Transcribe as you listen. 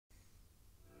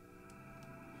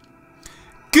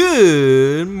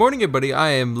Good morning, everybody.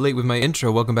 I am late with my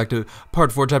intro. Welcome back to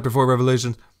Part 4, Chapter 4,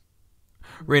 Revelations.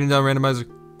 Raining down Randomizer.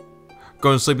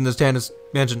 Going to sleep in this Tannis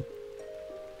mansion.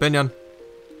 Benyon.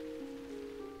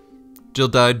 Jill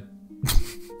died.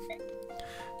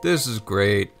 This is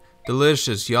great.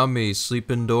 Delicious, yummy, sleep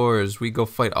indoors. We go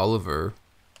fight Oliver.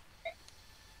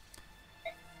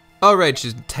 Alright,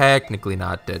 she's technically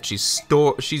not dead. She's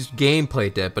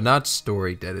gameplay dead, but not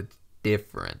story dead. It's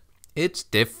different. It's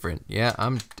different. Yeah,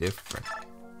 I'm different.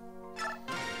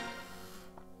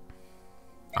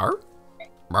 Arr?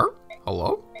 Arr?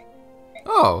 Hello?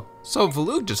 Oh, so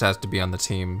Valug just has to be on the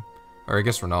team. Or I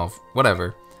guess Renalf.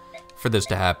 Whatever. For this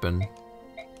to happen.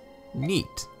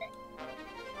 Neat.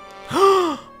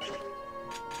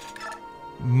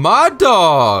 My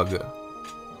dog!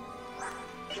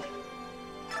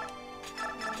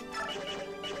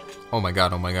 Oh my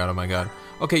god, oh my god, oh my god.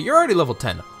 Okay, you're already level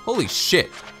 10. Holy shit.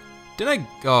 Didn't I?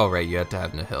 Oh, right, you had to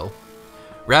have Nihil.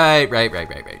 Right.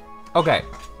 Okay,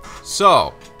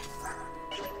 so.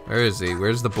 Where is he?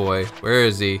 Where's the boy? Where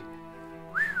is he?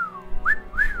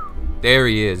 There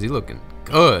he is. He looking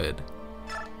good.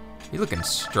 He looking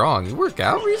strong. You work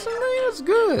out recently? That's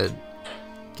good.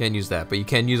 Can't use that, but you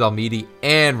can use Almidi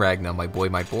and Ragnar, my boy,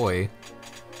 my boy.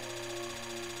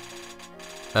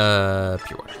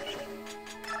 Pure water.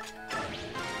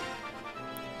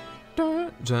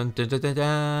 Dun, dun, dun, dun,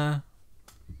 dun.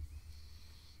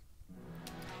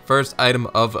 First item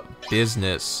of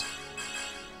business.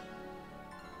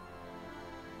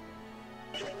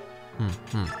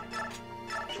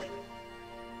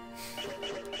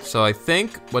 So I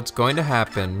think what's going to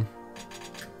happen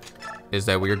is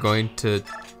that we are going to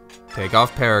take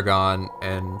off Paragon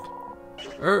and...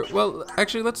 well,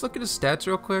 actually, let's look at his stats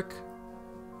real quick.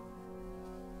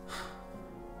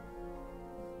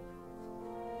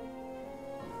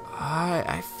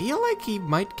 I feel like he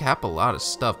might cap a lot of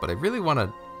stuff, but I really want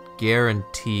to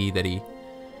guarantee that he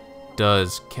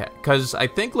does cap, because I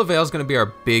think Lavelle's going to be our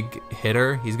big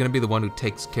hitter. He's going to be the one who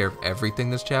takes care of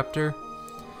everything this chapter.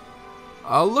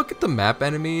 I'll look at the map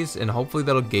enemies, and hopefully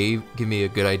that'll give me a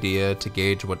good idea to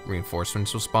gauge what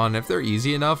reinforcements will spawn. If they're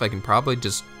easy enough, I can probably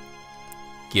just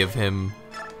give him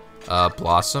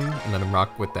Blossom and let him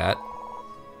rock with that.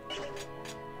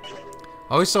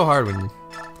 Always so hard when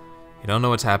you don't know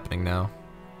what's happening now.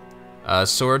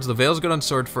 Swords. Lavelle's good on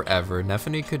sword forever.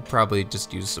 Nephany could probably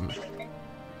just use some...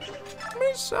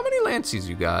 How many Lances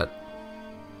you got?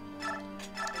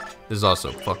 This is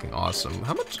also fucking awesome.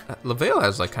 How much... Lavelle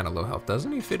has like kind of low health,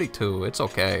 doesn't he? 52. It's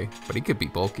okay. But he could be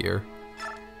bulkier.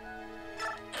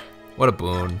 What a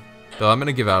boon. Though I'm going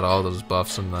to give out all those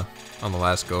buffs on the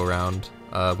last go-round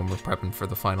when we're prepping for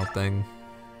the final thing.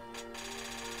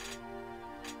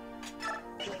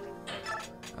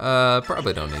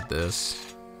 Probably don't need this.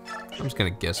 I'm just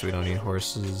gonna guess we don't need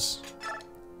horses.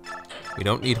 We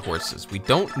don't need horses. We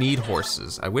don't need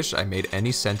horses. I wish I made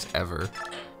any sense ever.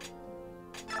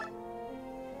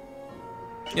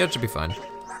 Yeah, it should be fine.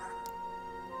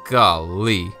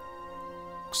 Golly.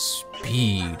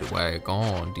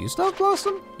 Speedwagon. Do you stock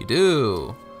Blossom? You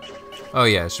do. Oh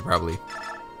yeah, I should probably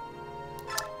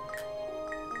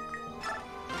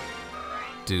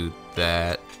do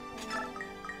that.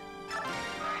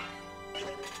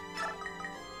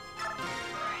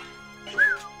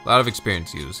 A lot of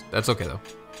experience used. That's okay though.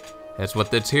 That's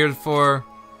what it's here for.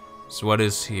 It's what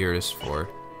is here is for.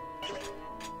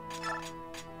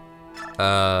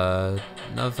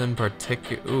 Nothing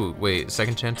particular. Ooh, wait.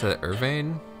 Second chance at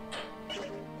Irvine.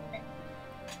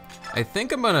 I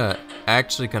think I'm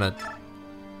actually gonna.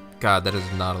 God, that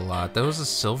is not a lot. That was a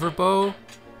silver bow.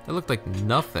 That looked like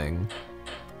nothing.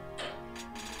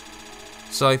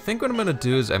 So I think what I'm gonna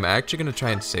do is I'm actually gonna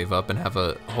try and save up and have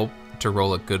a hope to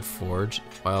roll a good forge.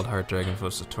 Wild Heart, Dragon Foe,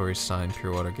 Satori Sign,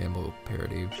 Pure Water, Gamble,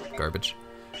 Parody, garbage.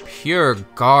 Pure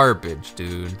garbage,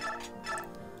 dude.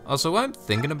 Also, while I'm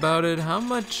thinking about it, how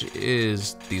much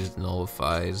is these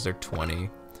nullifies? They're 20.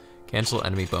 Cancel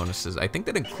enemy bonuses. I think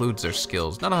that includes their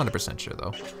skills. Not 100% sure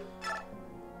though.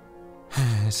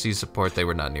 See support, they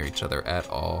were not near each other at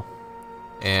all.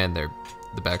 And the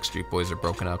Backstreet Boys are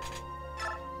broken up.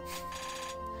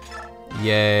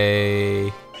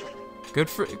 Yay. Good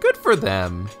for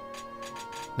them.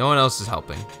 No one else is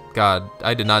helping. God,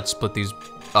 I did not split these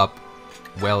up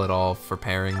well at all for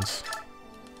pairings.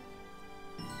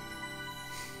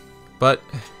 But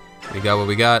we got what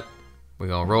we got. We're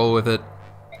gonna roll with it.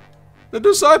 The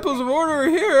Disciples of Order are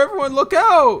here. Everyone look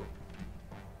out.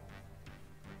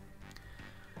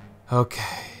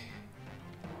 Okay.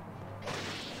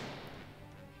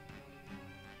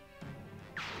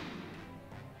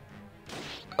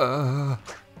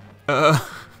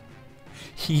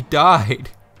 He died.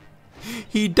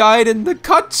 He died in the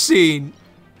cutscene.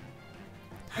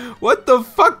 What the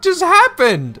fuck just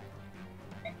happened?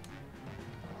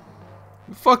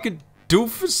 You fucking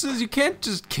doofuses, you can't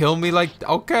just kill me like,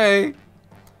 okay.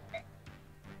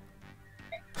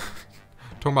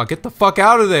 Torma, get the fuck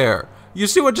out of there. You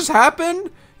see what just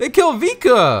happened? They killed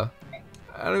Vika.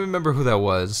 I don't remember who that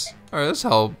was. Alright, let's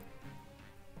help.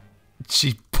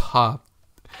 She popped.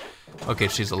 Okay,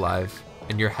 she's alive.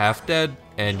 And you're half dead,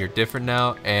 and you're different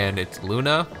now, and it's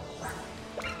Luna.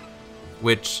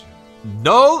 Which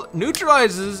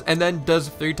neutralizes and then does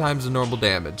 3 times the normal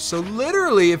damage. So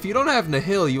literally, if you don't have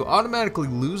Nihil, you automatically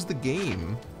lose the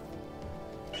game.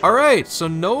 Alright, so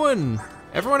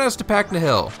everyone has to pack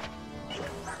Nihil.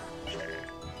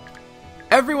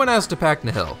 Everyone has to pack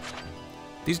Nihil.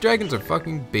 These dragons are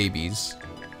fucking babies.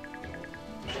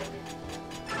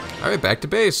 Alright, back to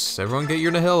base. Everyone get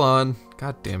your Nihil on.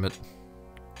 God damn it.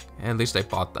 At least I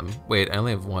bought them. Wait, I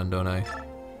only have 1, don't I?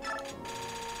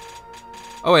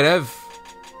 Oh wait,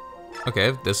 okay, I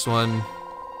have this one.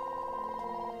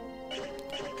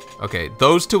 Okay,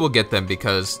 those 2 will get them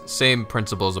because same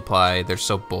principles apply. They're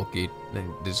so bulky, they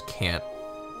just can't.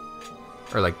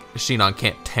 Or like, Shinon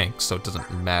can't tank, so it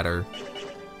doesn't matter.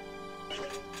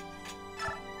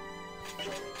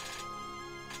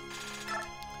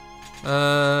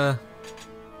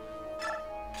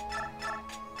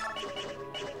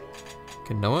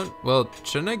 Can no one? Well,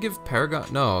 shouldn't I give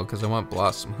Paragon? No, because I want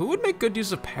Blossom. Who would make good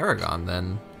use of Paragon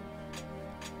then?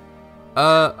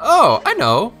 Oh, I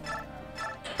know.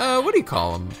 What do you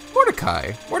call him?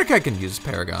 Mordecai. Mordecai can use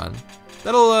Paragon.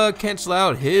 That'll cancel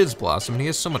out his Blossom, and he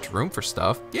has so much room for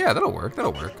stuff. Yeah, that'll work.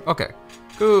 That'll work. Okay.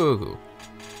 Cool.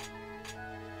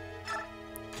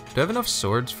 Do I have enough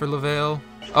swords for Leveil?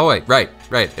 Oh wait, right.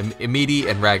 Emidi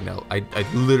and Ragnell. I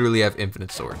literally have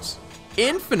infinite swords.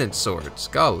 Infinite swords,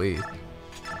 golly.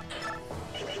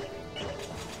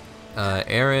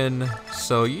 Aaron,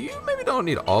 so you maybe don't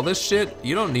need all this shit.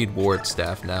 You don't need ward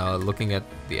staff now, looking at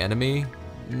the enemy.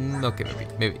 Okay,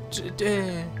 maybe.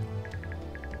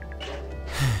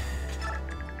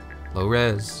 Low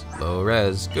res,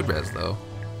 good res though.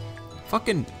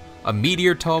 Fucking a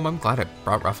meteor tome, I'm glad I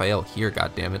brought Raphael here,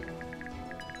 goddammit.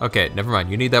 Okay, never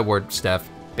mind, you need that ward staff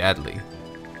badly.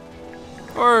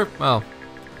 Or, well,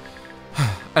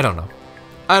 I don't know.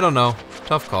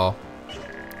 Tough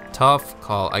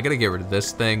call. I gotta get rid of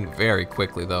this thing very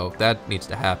quickly though. That needs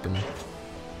to happen.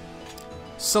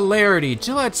 Celerity,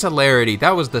 Jill had celerity.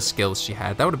 That was the skills she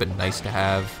had. That would have been nice to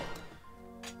have.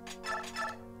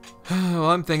 Well,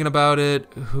 I'm thinking about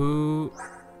it. Who?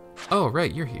 Oh,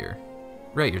 right, you're here.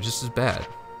 Right, you're just as bad.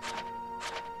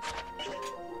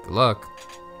 Good luck.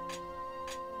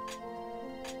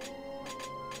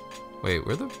 Wait,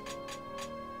 where the?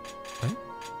 What?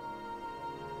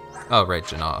 Oh, right,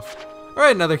 Janov. All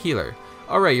right, another healer.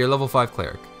 All right, you're level 5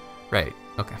 cleric. Right.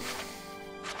 Okay.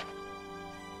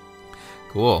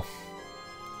 Cool.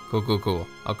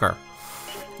 Okay.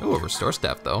 Oh, a restore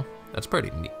staff though. That's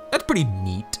pretty neat.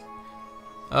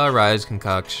 Rise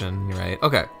concoction. You're right.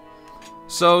 Okay.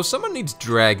 So someone needs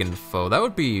dragon foe. That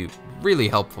would be really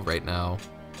helpful right now.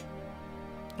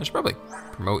 I should probably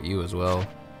promote you as well.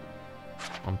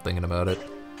 I'm thinking about it.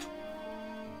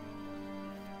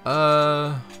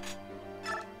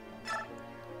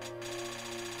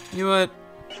 You know what?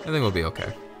 I think we'll be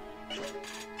okay.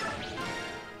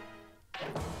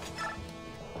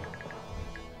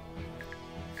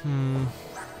 You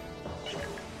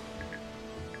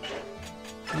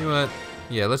know what?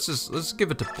 Yeah, let's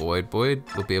give it to Boyd. Boyd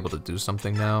will be able to do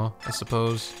something now, I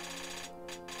suppose.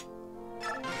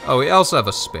 Oh, we also have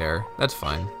a spare. That's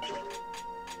fine.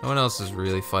 No one else is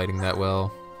really fighting that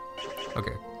well.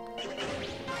 Okay.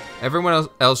 Everyone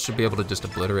else should be able to just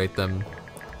obliterate them.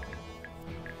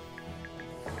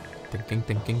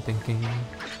 Thinking.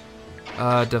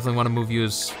 Definitely want to move you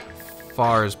as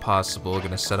far as possible.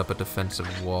 Gonna set up a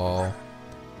defensive wall.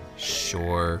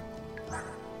 Sure.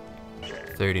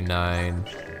 39.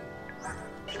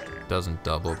 Doesn't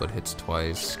double, but hits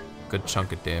twice. Good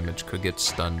chunk of damage. Could get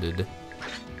stunned.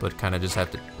 But kind of just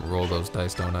have to roll those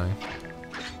dice, don't I?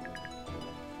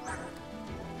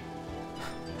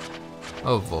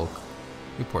 Oh, Volk.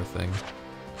 You poor thing.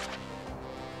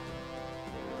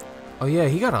 Oh yeah,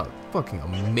 he got a fucking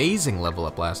amazing level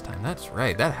up last time. That's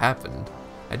right, that happened.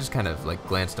 I just kind of like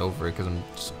glanced over it because I'm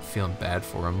just feeling bad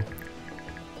for him.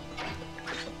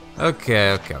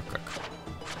 Okay.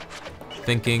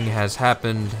 Thinking has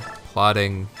happened.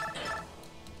 Plotting.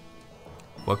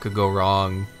 What could go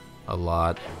wrong? A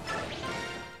lot.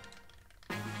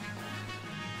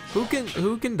 Who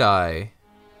can die?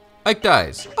 Ike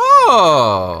dies.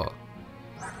 Oh!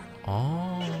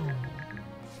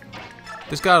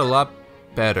 This got a lot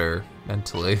better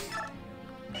mentally.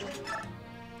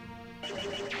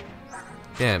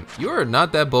 Damn, you are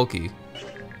not that bulky.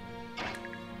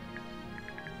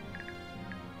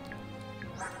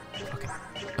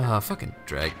 Fucking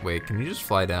drag. Wait, can you just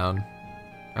fly down?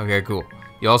 Okay, cool.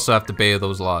 You also have to obey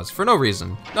those laws for no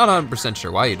reason. Not 100%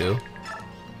 sure why you do.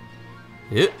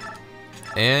 Hit.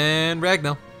 And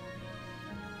Ragnall.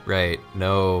 Right,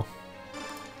 no.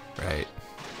 Right.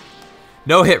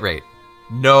 No hit rate.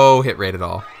 No hit rate at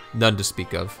all. None to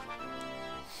speak of.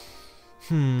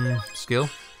 Skill?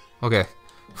 Okay.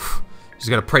 Just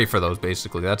gotta pray for those,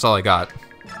 basically. That's all I got.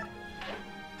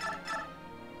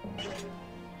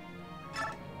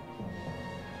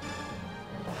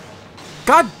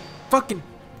 God fucking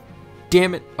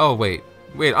damn it. Oh, wait.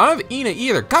 Wait, I don't have Ina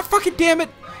either. God fucking damn it.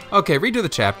 Okay, redo the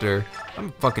chapter.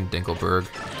 I'm fucking Dinkelberg.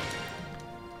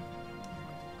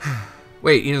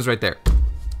 Wait, Ina's right there.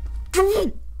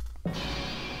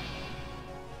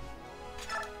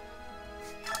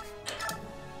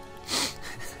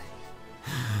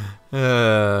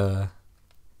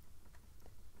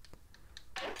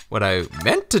 What I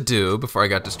meant to do before I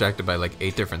got distracted by like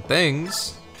 8 different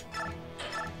things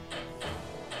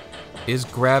is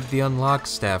grab the unlock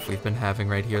staff we've been having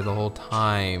right here the whole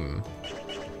time.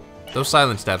 Those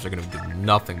silent staffs are gonna do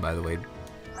nothing, by the way.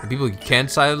 The people you can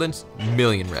silence,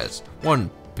 million res.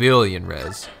 1 billion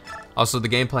res. Also, the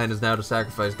game plan is now to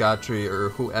sacrifice Gotri or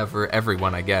whoever,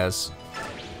 everyone I guess,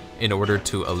 in order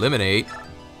to eliminate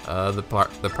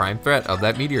the prime threat of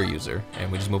that meteor user.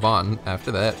 And we just move on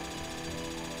after that.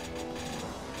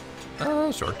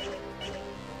 Sure.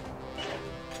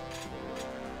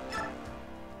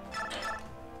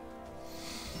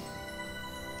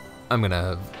 I'm gonna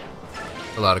have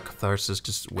a lot of catharsis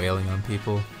just wailing on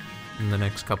people in the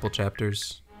next couple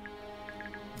chapters.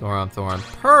 Thoron,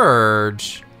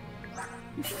 purge!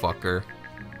 You fucker.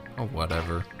 Oh,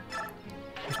 whatever.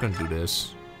 I'm just gonna do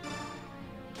this.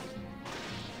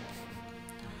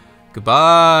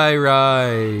 Goodbye,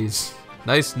 Rise.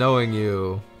 Nice knowing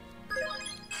you.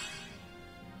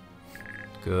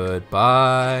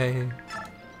 Goodbye.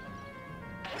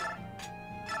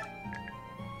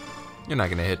 You're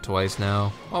not gonna hit twice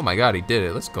now. Oh my god, he did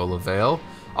it. Let's go, Lavelle.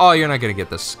 Oh, you're not gonna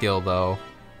get the skill, though.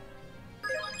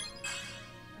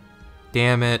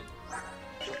 Damn it.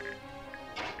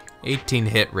 18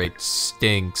 hit rate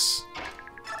stinks.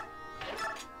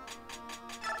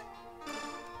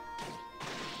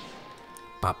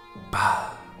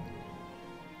 Ba-ba.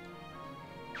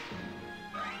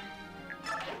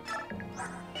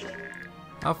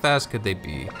 How fast could they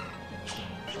be?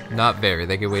 Not very.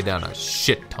 They could weigh down a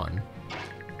shit ton.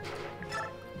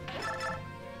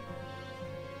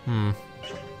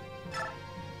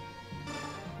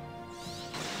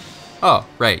 Oh,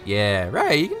 right. Yeah,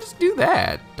 right. You can just do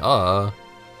that. Duh.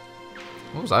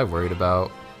 What was I worried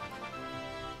about?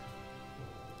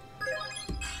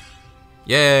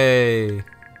 Yay.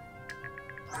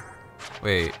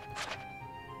 Wait.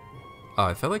 Oh,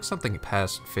 I felt like something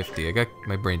passed 50.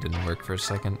 My brain didn't work for a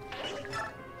second.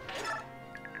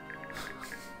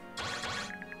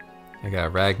 I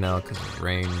got Ragnall because of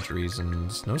range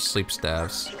reasons. No sleep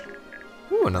staffs.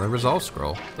 Ooh, another resolve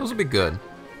scroll. Those will be good.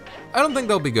 I don't think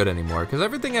they'll be good anymore because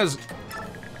everything has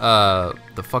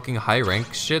the fucking high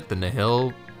rank shit, the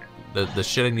Nihil, the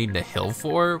shit I need Nihil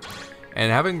for,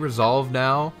 and having resolve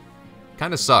now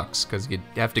kind of sucks because you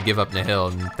have to give up Nihil,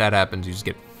 and if that happens, you just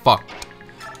get fucked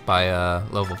by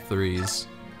level 3s.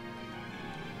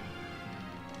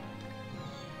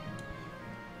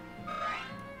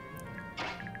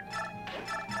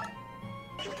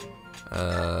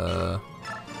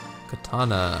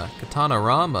 Katana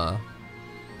Rama.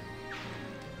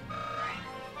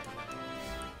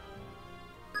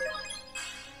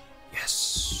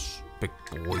 Yes, big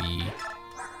boy.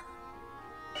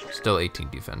 Still 18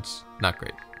 defense. Not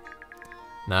great.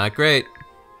 Not great.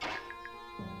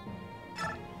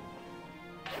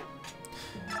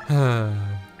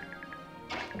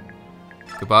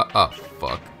 Goodbye. Oh,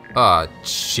 fuck. Oh,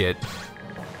 shit.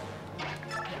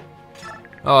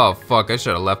 Oh, fuck. I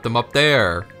should have left them up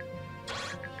there.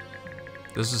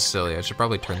 This is silly. I should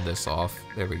probably turn this off.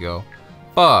 There we go.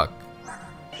 Fuck.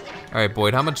 Alright,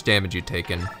 Boyd, how much damage you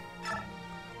taken?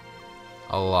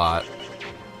 A lot.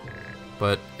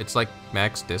 But it's like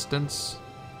max distance?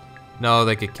 No,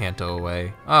 they could Kanto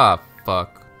away. Ah,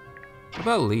 fuck. What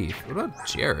about Leaf? What about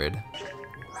Jared?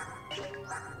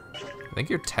 I think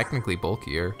you're technically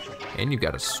bulkier. And you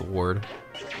got a sword.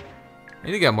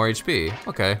 And you got more HP.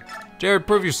 Okay. Jared,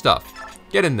 prove your stuff.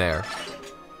 Get in there.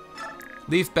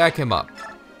 Leaf, back him up.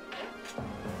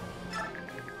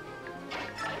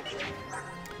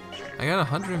 I got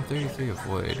 133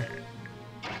 avoid.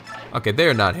 Okay,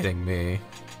 they're not hitting me.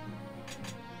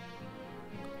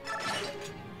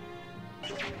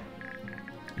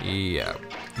 Yeah,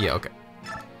 okay.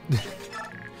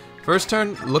 First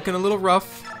turn, looking a little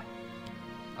rough.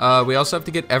 We also have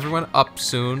to get everyone up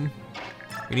soon.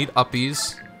 We need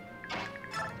uppies.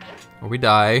 Or we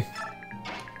die.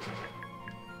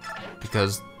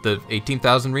 Because the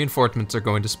 18,000 reinforcements are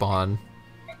going to spawn.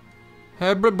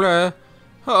 Hey, blah, blah.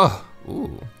 Oh,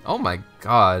 ooh. Oh my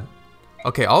god.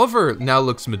 Okay, Oliver now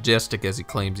looks majestic as he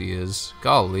claims he is.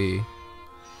 Golly.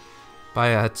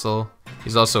 Bye, Etzel.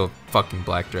 He's also a fucking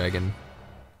black dragon.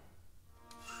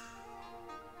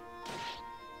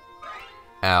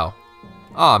 Ow.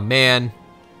 Aw, man.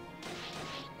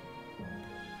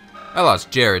 I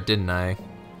lost Jared, didn't I?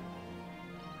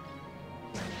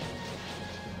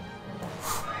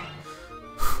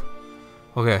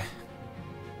 Okay.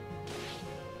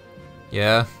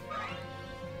 Yeah.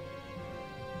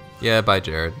 Yeah, bye,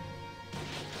 Jared.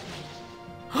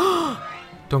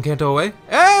 Don't Kanto away?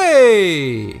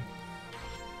 Hey!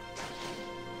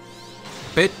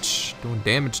 Bitch, doing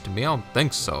damage to me? I don't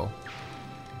think so.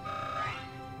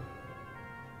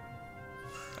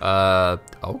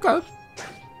 Okay.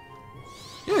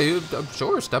 Yeah,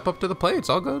 sure, step up to the plate, it's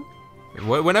all good.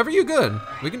 Whenever you're good,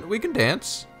 we can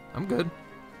dance. I'm good.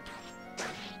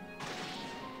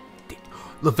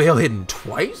 LaVale hidden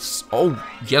twice? Oh,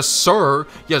 yes, sir.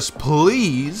 Yes,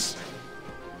 please.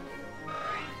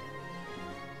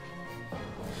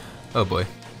 Oh, boy.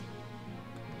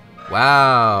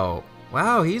 Wow.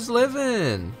 Wow, he's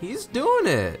living. He's doing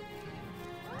it.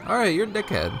 All right, you're a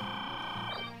dickhead.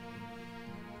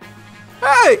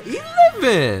 Hey, he's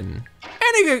living.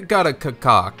 And he got a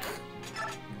cacock.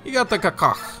 He got the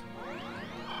cacock.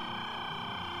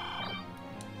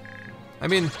 I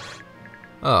mean...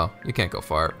 Oh, you can't go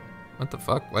far. What the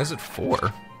fuck? Why is it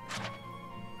 4?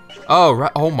 Oh,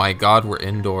 right. Oh my god, we're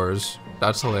indoors.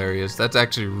 That's hilarious. That's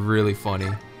actually really funny.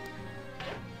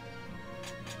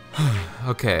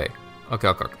 Okay.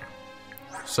 Okay.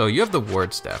 So you have the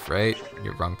ward staff, right?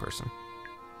 You're wrong person.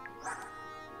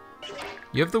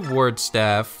 You have the ward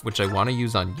staff, which I want to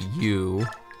use on you.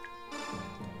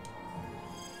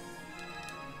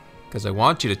 Because I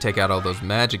want you to take out all those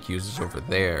magic users over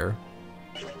there.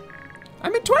 I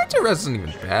mean, 22 res isn't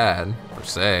even bad, per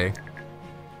se.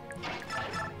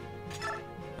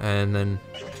 And then,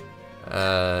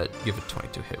 you have a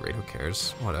 22 hit rate, who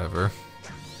cares? Whatever.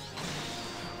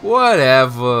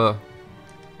 Whatever.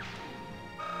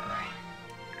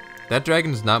 That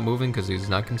dragon is not moving because he does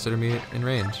not consider me in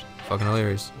range. Fucking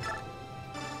hilarious.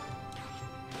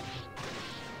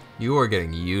 You are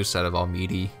getting use out of all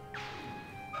meaty.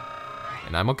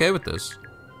 And I'm okay with this.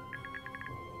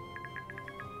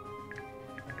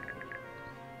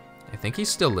 I think he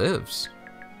still lives.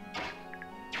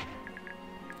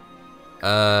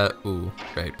 Ooh,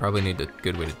 right, probably need a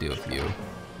good way to deal with you.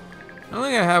 I don't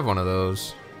think I have one of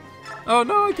those. Oh,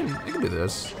 no, I can do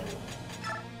this.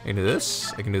 I can do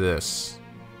this, I can do this.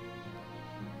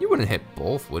 You wouldn't hit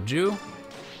both, would you?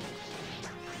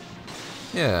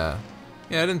 Yeah.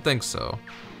 Yeah, I didn't think so.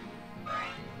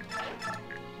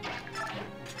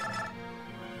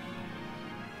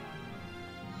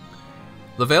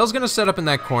 LaVale's gonna set up in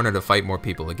that corner to fight more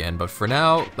people again, but for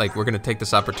now, like, we're gonna take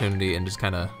this opportunity and just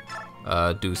kinda,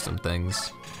 do some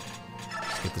things.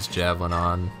 Let's get this javelin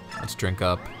on. Let's drink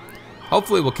up.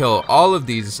 Hopefully we'll kill all of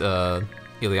these,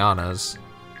 Ileanas.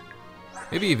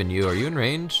 Maybe even you. Are you in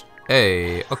range?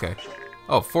 Hey, okay.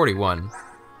 Oh, 41.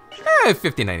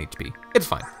 59 HP. It's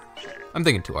fine. I'm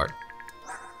thinking too hard.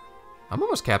 I'm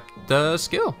almost capped the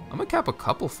skill. I'm gonna cap a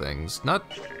couple things. Not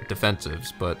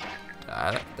defensives, but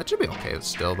that should be okay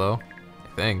still, though.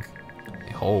 I think.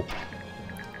 I hope.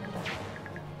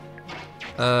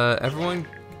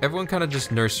 Everyone kind of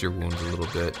just nurse your wounds a little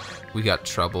bit. We got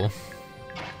trouble.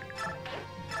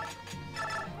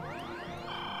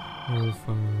 4,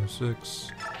 5,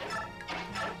 6.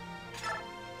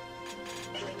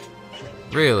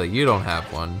 Really, you don't have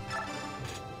one.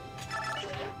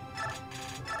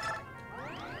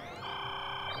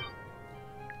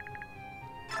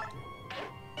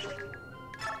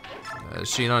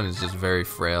 Shinon is just very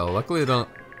frail. Luckily,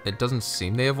 it doesn't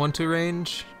seem they have 1-2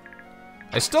 range.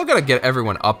 I still gotta get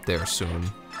everyone up there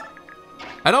soon.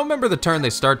 I don't remember the turn they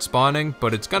start spawning,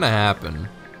 but it's gonna happen.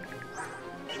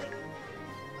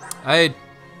 I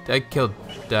killed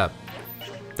that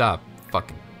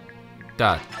fucking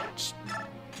that.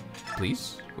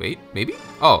 Please wait, maybe.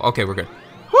 Oh, okay, we're good.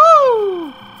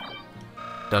 Woo!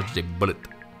 Dodged a bullet.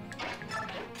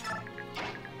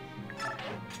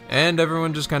 And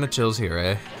everyone just kind of chills here,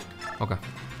 eh? Okay.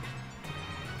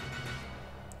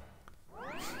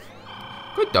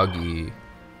 Good doggy.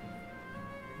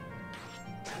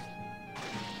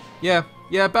 Yeah,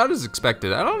 about as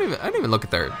expected. I didn't even look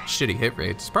at their shitty hit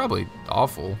rates. It's probably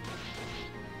awful.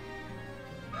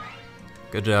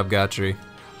 Good job, Gotri.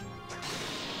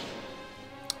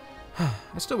 I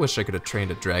still wish I could have trained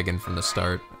a dragon from the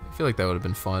start. I feel like that would have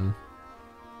been fun.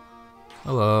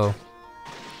 Hello.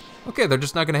 Okay, they're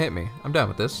just not gonna hit me. I'm down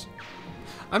with this.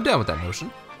 I'm down with that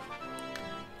notion.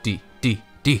 D.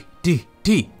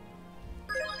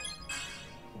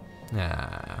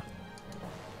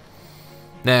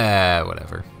 Nah,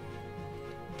 whatever.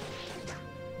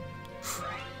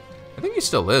 I think he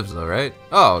still lives though, right?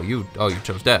 Oh, you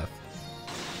chose death.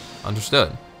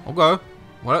 Understood. Okay.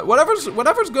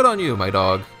 Whatever's good on you, my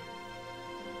dog.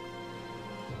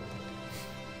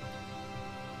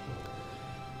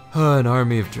 An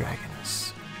army of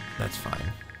dragons. That's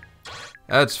fine.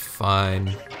 That's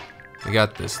fine. We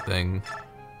got this thing.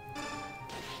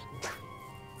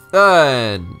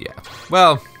 And yeah.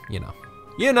 Well,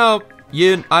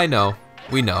 I know.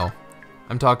 We know.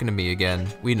 I'm talking to me again.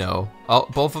 We know.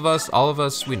 Both of us, all of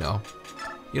us, we know.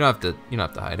 You don't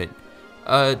have to hide it.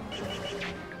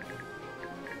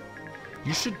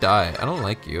 You should die. I don't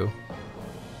like you.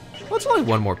 Well, it's only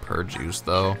one more purge use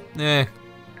though.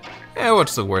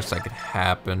 What's the worst that could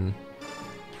happen?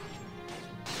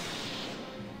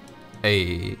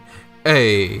 Hey,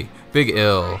 big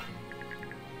ill.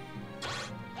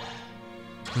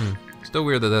 Still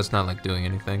weird that that's not like doing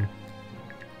anything.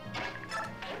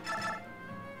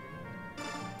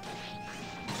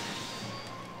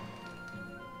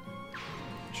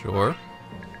 Sure.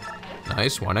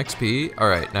 Nice, 1 XP.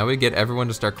 Alright, now we get everyone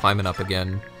to start climbing up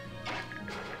again.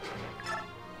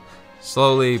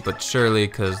 Slowly but surely,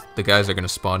 because the guys are going to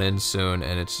spawn in soon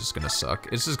and it's just going to suck.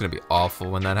 It's just going to be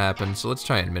awful when that happens, so let's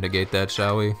try and mitigate that,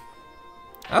 shall we?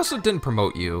 I also didn't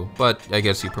promote you, but I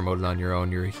guess you promoted on your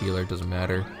own. You're a healer, doesn't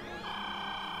matter.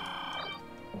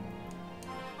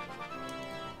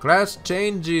 Class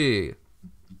changey.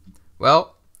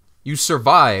 Well, you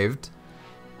survived,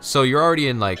 so you're already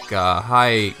in like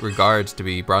high regards to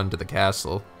be brought into the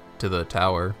castle, to the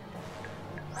tower.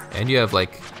 And you have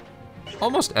like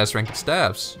almost S-ranked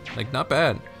staffs. Like, not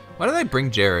bad. Why did I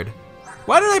bring Jared?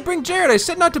 Why did I bring Jared? I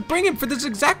said not to bring him for this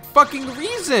exact fucking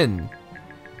reason.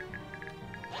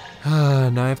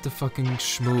 Now I have to fucking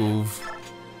schmoove.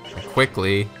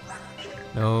 Quickly.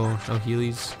 No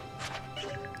healies.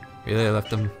 Really, I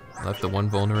left the one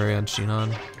vulnerary on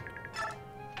Shinon.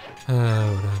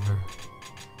 Whatever.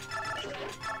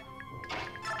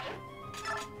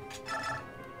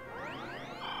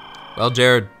 Well,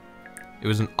 Jared, it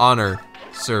was an honor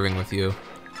serving with you,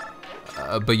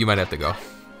 but you might have to go.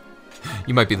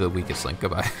 You might be the weakest link.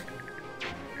 Goodbye.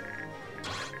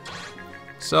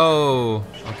 So,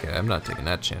 okay, I'm not taking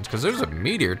that chance because there's a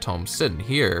meteor tome sitting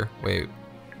here. Wait,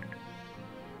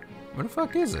 where the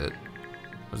fuck is it?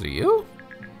 Was it you?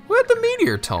 Who had the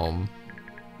meteor tome?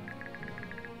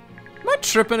 Am I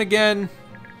tripping again?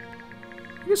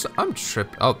 I guess I'm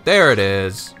tripping. Oh, there it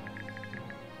is.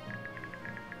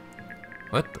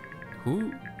 What the?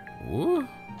 Who? Who?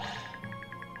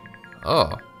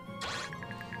 Oh.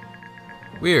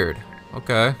 Weird.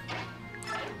 Okay.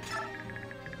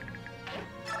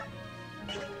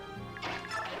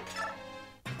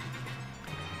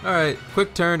 Alright,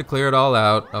 quick turn to clear it all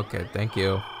out. Okay, thank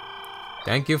you.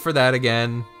 Thank you for that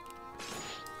again.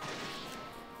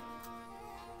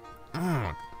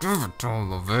 Give it to him,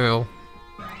 LaVale.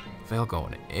 LaVale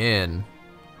going in.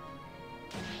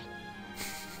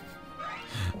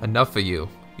 Enough of you.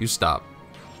 You stop.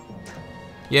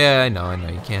 Yeah, I know.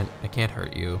 I can't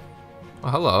hurt you. Oh,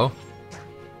 hello.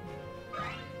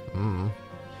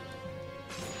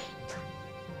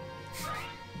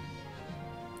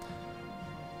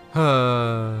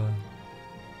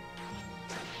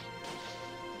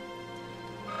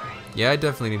 Yeah, I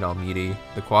definitely need all meaty.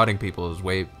 The quadding people is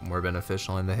way more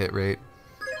beneficial in the hit rate.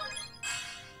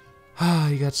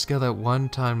 You got to scale that one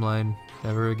timeline.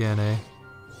 Never again, eh?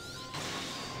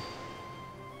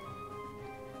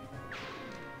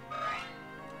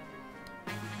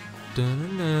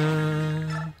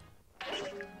 Da-na-na.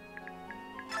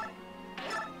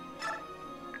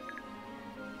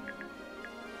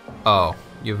 Oh,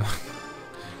 you've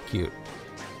cute.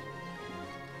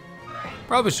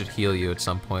 Probably should heal you at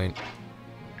some point.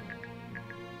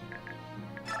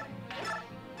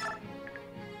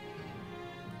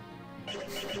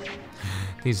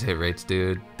 These hit rates,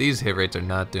 dude. These hit rates are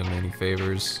not doing me any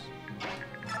favors.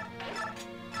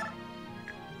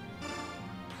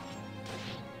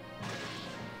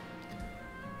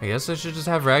 I guess I should just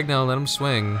have Ragnar let him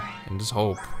swing and just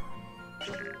hope.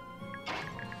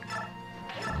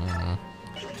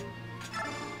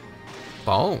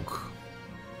 Bonk.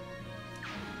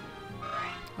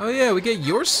 Oh yeah, we get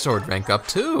your sword rank up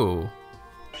too.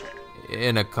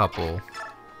 In a couple.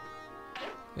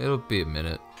 It'll be a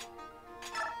minute.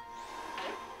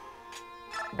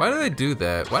 Why did I do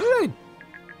that? Why did I...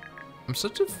 I'm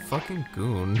such a fucking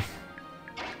goon.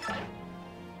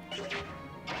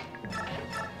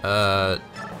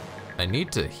 I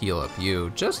need to heal up you,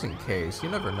 just in case. You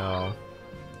never know.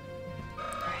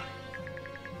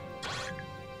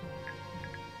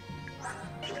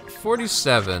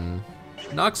 $47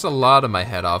 knocks a lot of my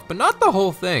head off, but not the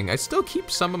whole thing. I still keep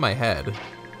some of my head.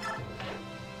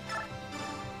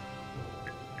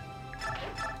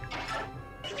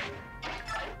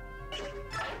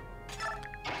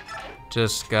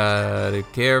 Just gotta be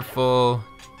careful.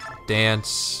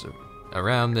 Dance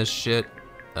around this shit.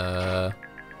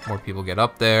 More people get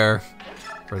up there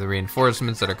for the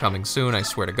reinforcements that are coming soon. I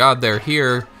swear to God, they're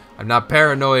here. I'm not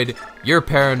paranoid. You're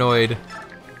paranoid.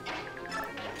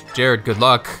 Jared, good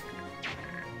luck.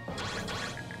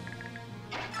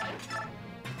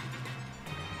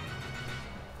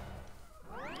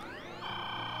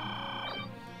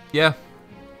 Yeah.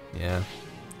 Yeah.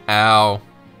 Ow.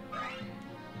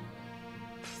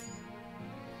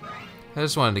 I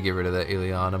just wanted to get rid of that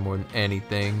Ileana more than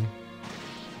anything.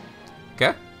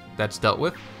 Okay, that's dealt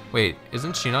with. Wait,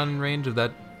 isn't Shinon in range of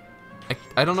that?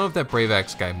 I don't know if that Brave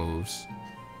Axe guy moves.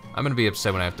 I'm gonna be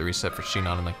upset when I have to reset for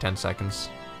Shinon in like 10 seconds.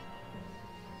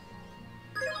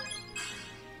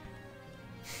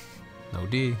 No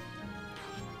D.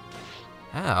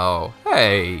 Ow,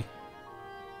 hey.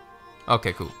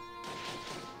 Okay, cool.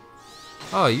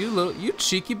 Oh, you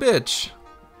cheeky bitch.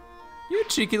 You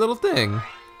cheeky little thing.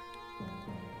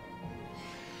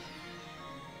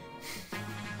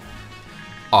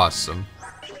 Awesome.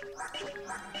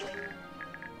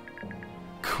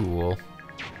 Cool.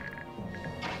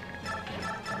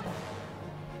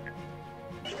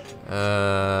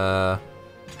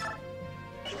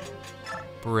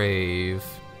 Brave.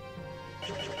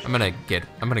 I'm gonna get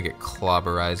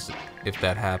clobberized if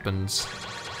that happens.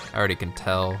 I already can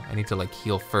tell. I need to like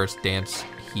heal first, dance,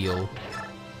 heal.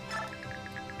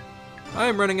 I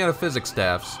am running out of physics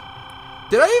staffs.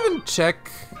 Did I even check?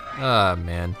 Ah,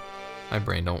 man. My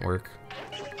brain don't work.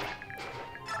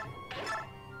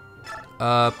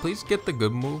 Please get the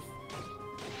good move.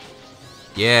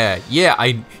 Yeah,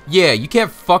 you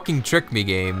can't fucking trick me,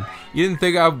 game. You didn't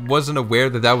think I wasn't aware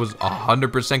that that was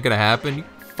 100% gonna happen, you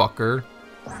fucker.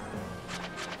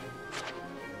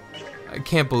 I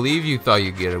can't believe you thought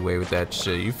you'd get away with that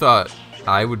shit. You thought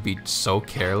I would be so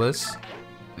careless?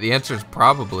 The answer is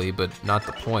probably, but not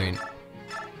the point.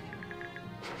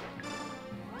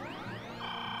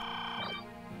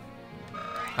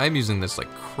 I'm using this like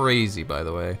crazy, by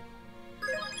the way.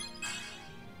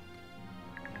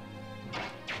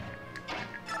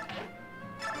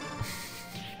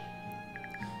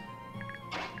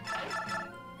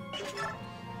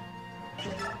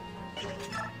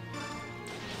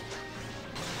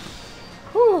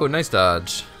 Whew, nice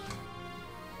dodge.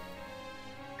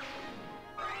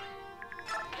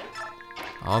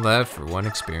 All that for one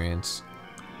experience.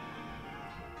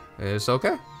 It's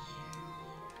okay.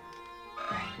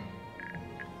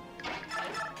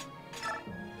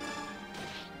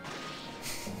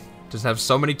 Just have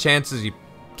so many chances you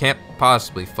can't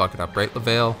possibly fuck it up, right,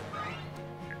 LaVale?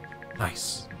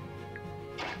 Nice.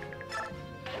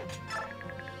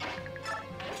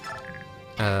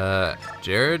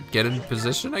 Jared, get in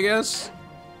position, I guess?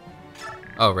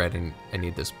 Oh, right, I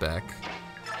need this back.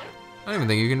 I don't even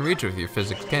think you can reach it with your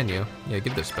physics, can you? Yeah,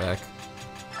 give this back.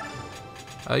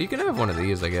 You can have one of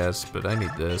these, I guess, but I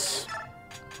need this.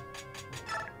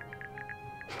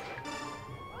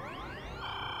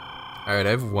 Alright,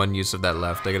 I have one use of that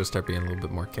left. I gotta start being a little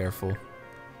bit more careful.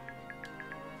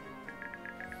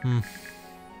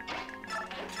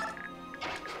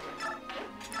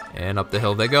 And up the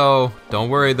hill they go. Don't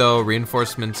worry though,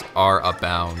 reinforcements are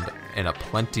abound, and a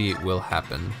plenty will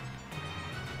happen.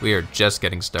 We are just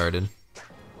getting started.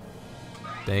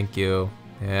 Thank you.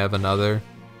 May I have another?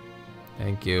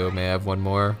 Thank you. May I have one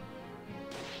more?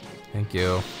 Thank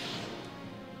you.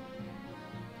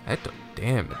 That took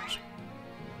damage.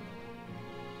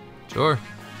 Sure.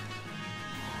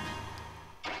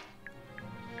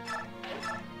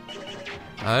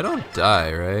 I don't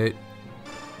die, right?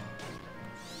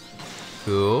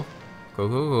 Cool.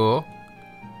 Cool.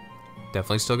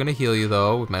 Definitely still gonna heal you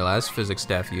though with my last physics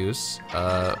staff use.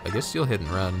 I guess you'll hit and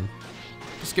run.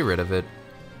 Just get rid of it.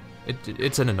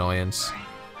 It's an annoyance.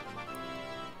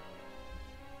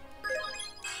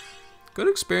 Good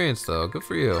experience though. Good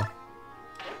for you.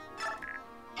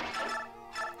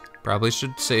 Probably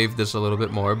should save this a little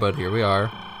bit more, but here we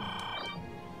are.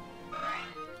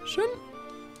 Shouldn't...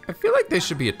 I feel like they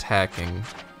should be attacking.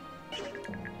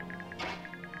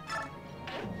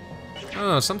 I don't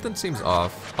know, something seems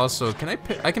off. Also, can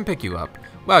I can pick you up.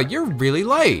 Wow, you're really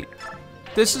light.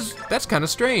 That's kind of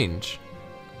strange.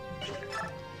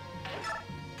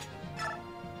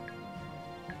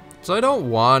 So I don't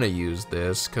want to use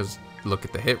this, because look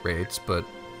at the hit rates, but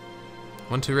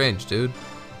 1-2 range, dude.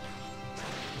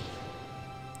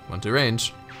 1-2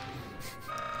 range.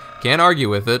 Can't argue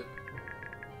with it.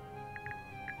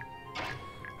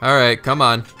 Alright, come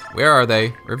on. Where are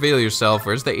they? Reveal yourself.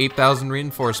 Where's the 8,000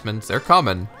 reinforcements? They're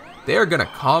coming. They are gonna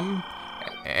come,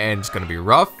 and it's gonna be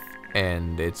rough,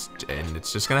 and it's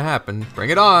just gonna happen. Bring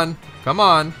it on. Come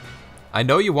on. I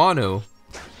know you want to.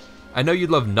 I know you'd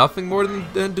love nothing more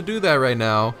than to do that right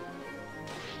now.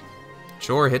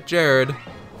 Sure, hit Jared.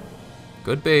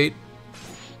 Good bait.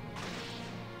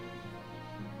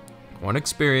 1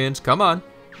 experience. Come on.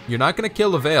 You're not gonna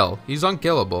kill Lavale. He's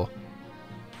unkillable.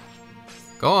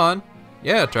 Go on.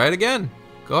 Yeah, try it again.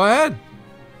 Go ahead.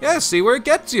 Yeah, see where it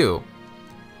gets you.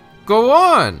 Go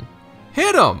on.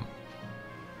 Hit him.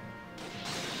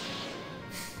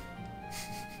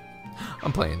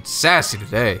 I'm playing sassy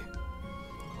today.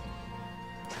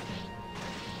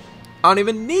 I don't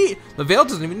even need... Lavale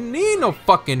doesn't even need no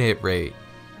fucking hit rate.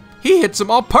 He hits them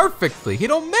all perfectly. He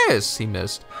don't miss. He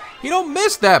missed. He don't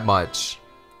miss that much.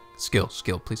 Skill,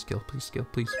 skill, please, skill, please, skill,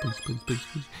 please, please, please, please,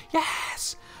 please.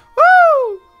 Yes!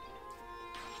 Woo!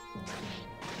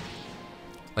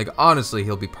 Like, honestly,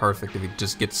 he'll be perfect if he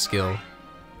just gets skill.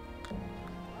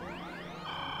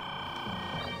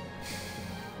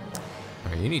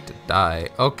 Alright, you need to die.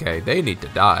 Okay, they need to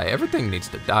die. Everything needs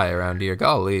to die around here.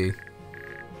 Golly.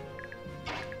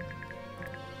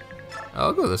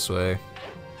 I'll go this way.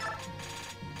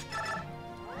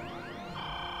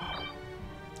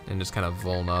 And just kind of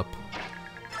vuln up.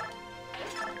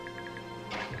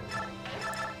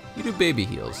 You do baby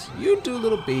heals. You do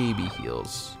little baby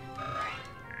heals.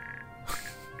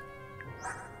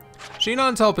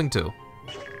 Shinon's helping too.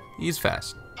 He's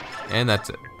fast. And that's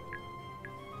it.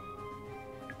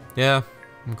 Yeah,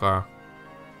 okay.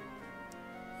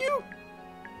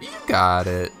 You got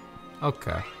it.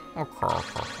 Okay. Okay.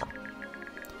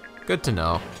 Good to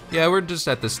know. Yeah, we're just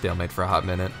at this stalemate for a hot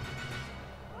minute.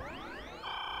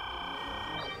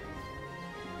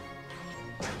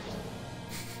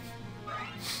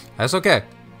 That's okay.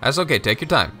 That's okay. Take your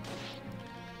time.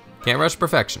 Can't rush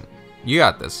perfection. You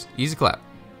got this. Easy clap.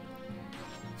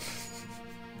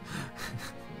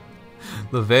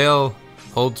 Lavale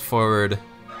holds forward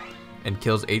and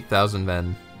kills 8,000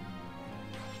 men.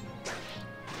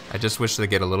 I just wish they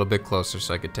get a little bit closer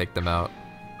so I could take them out.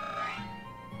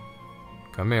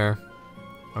 Come here.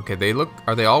 Okay, they look...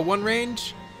 Are they all 1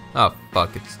 range? Oh,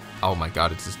 fuck. It's... Oh my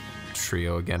god, it's this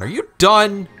trio again. Are you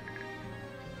done?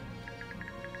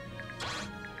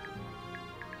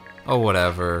 Oh,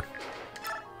 whatever.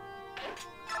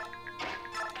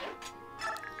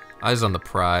 Eyes on the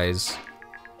prize.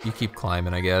 You keep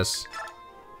climbing, I guess.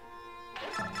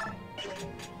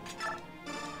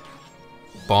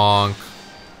 Bonk.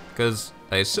 Because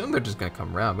I assume they're just gonna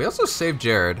come around. We also saved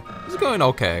Jared. It's going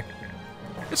okay.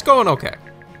 It's going okay.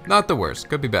 Not the worst.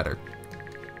 Could be better.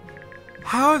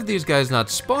 How have these guys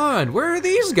not spawned? Where are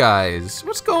these guys?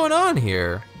 What's going on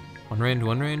here? 1 range,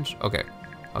 1 range? Okay.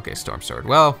 Okay, Storm Sword.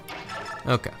 Well,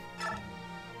 okay.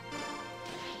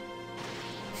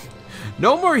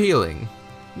 No more healing.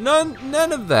 None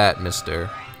of that, mister.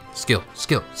 Skill,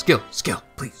 skill, skill, skill.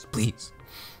 Please, please.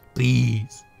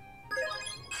 Please.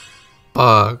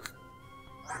 Bug.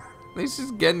 At least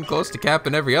he's getting close to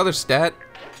capping every other stat.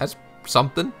 That's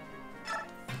something.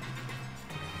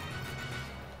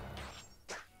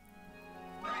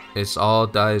 It's all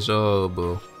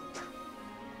daijoubu.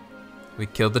 We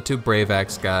killed the 2 Brave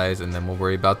Axe guys, and then we'll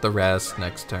worry about the rest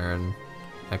next turn.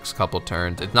 Next couple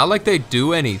turns. It's not like they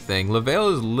do anything.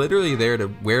 Lavale is literally there to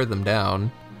wear them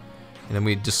down. And then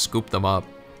we just scoop them up.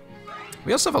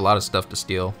 We also have a lot of stuff to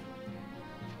steal.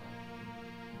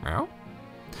 Meow?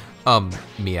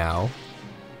 Meow.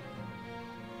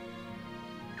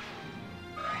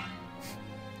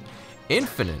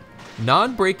 Infinite,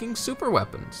 non-breaking super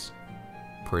weapons.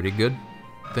 Pretty good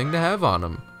thing to have on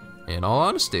them, in all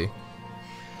honesty.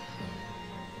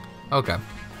 Okay.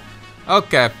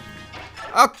 Okay.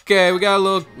 Okay, we got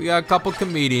a couple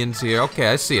comedians here. Okay,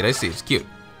 I see it, It's cute.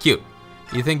 Cute.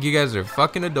 You think you guys are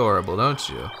fucking adorable, don't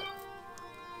you?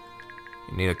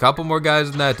 You need a couple more guys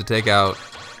than that to take out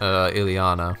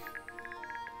Ileana.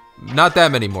 Not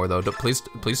that many more though. Please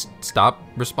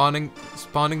spawning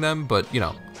them, but you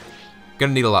know,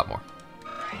 gonna need a lot more.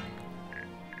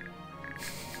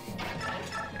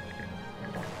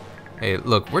 Hey,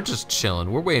 look, we're just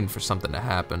chilling. We're waiting for something to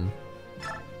happen.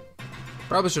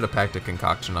 Probably should have packed a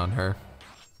concoction on her.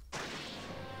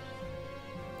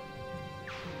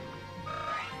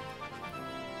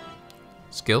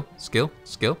 Skill, skill,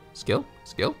 skill, skill,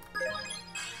 skill.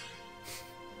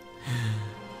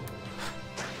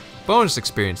 Bonus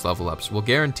experience level ups will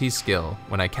guarantee skill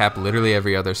when I cap literally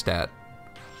every other stat.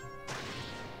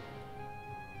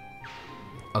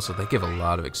 Also, they give a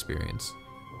lot of experience.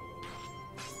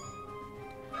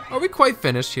 Are we quite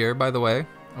finished here, by the way?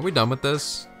 Are we done with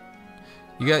this?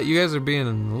 You guys are being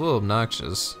a little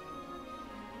obnoxious.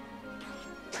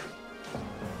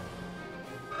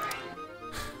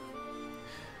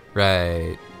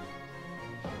 Right.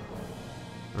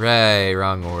 Right,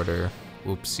 wrong order.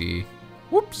 Whoopsie.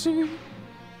 Whoopsie.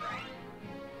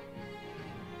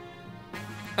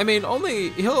 I mean,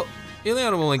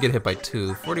 Ileana will only get hit by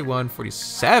 2. 41,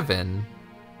 47.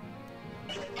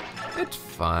 It's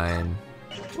fine.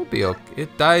 We'll be okay.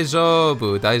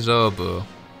 Daijobu, daijobu.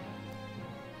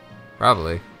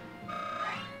 Probably.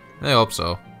 I hope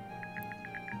so.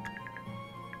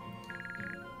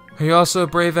 Are you also a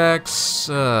Brave Axe?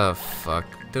 Fuck.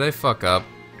 Did I fuck up?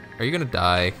 Are you gonna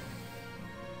die?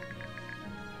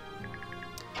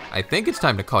 I think it's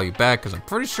time to call you back because I'm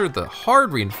pretty sure the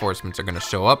hard reinforcements are gonna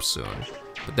show up soon.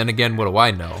 But then again, what do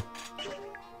I know?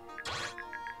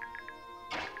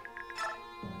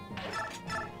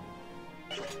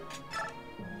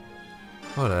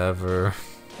 Whatever.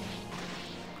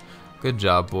 Good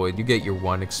job, Boyd. You get your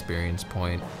 1 experience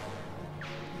point.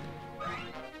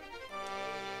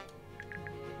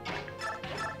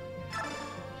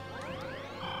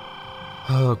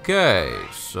 Okay,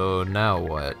 so now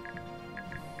what?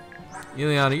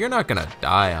 Ileana, you're not gonna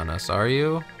die on us, are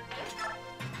you?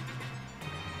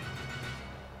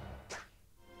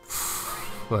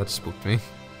 Well, that spooked me.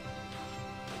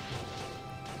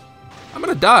 I'm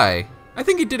gonna die. I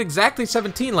think he did exactly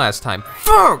 17 last time.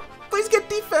 Fuck! Please get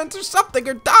defense or something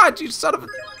or dodge, you son of a...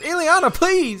 Ileana,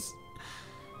 please!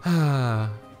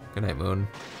 Good night, Moon.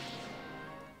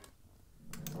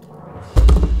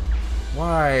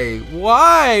 Why?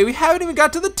 Why? We haven't even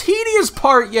got to the tedious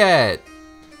part yet!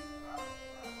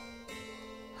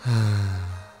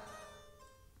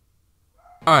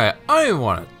 Alright, I don't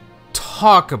want to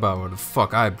talk about what the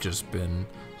fuck I've just been.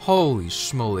 Holy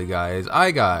schmoly, guys.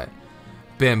 I got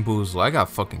bamboozled. I got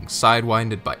fucking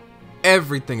sidewinded by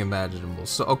everything imaginable.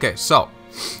 So, okay, so,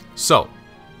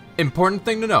 important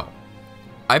thing to know.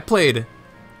 I played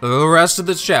the rest of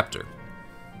this chapter.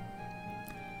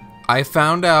 I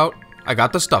found out, I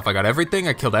got the stuff, I got everything,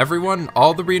 I killed everyone,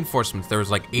 all the reinforcements. There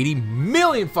was like 80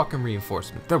 million fucking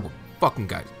reinforcements. There were fucking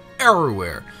guys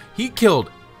everywhere. He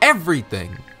killed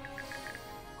everything.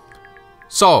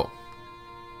 So,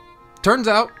 turns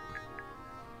out,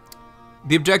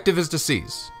 the objective is to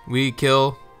seize. We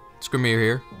kill Scrimir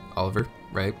here, Oliver,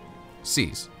 right?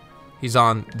 Seize. He's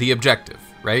on the objective,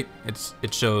 right?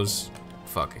 It shows,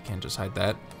 fuck, I can't just hide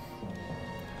that.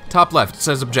 Top left, it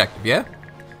says objective, yeah?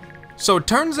 So it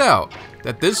turns out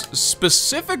that this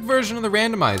specific version of the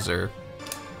randomizer,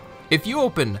 if you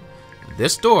open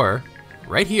this door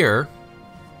right here,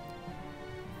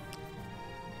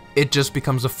 it just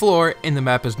becomes a floor and the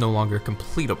map is no longer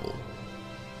completable.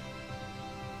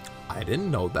 I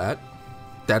didn't know that.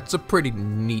 That's a pretty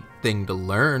neat thing to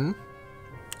learn.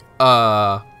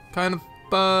 Kind of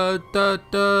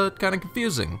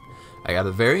confusing. I got to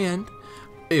the very end.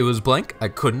 It was blank. I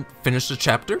couldn't finish the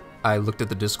chapter. I looked at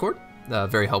the Discord.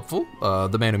 Very helpful.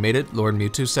 The man who made it, Lord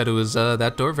Mewtwo, said it was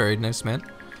that door. Very nice man.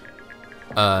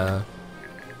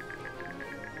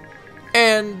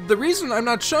 And the reason I'm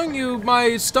not showing you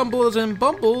my stumbles and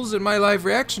bumbles in my live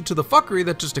reaction to the fuckery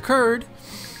that just occurred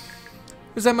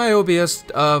is that my OBS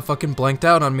fucking blanked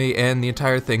out on me and the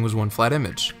entire thing was one flat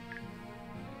image.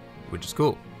 Which is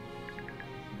cool.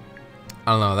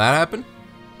 I don't know how that happened,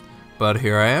 but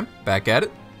here I am, back at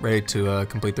it, ready to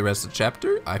complete the rest of the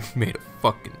chapter. I made a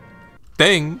fucking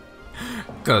thing,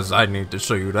 because I need to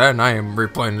show you that, and I am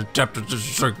replaying the chapter just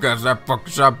to show you guys that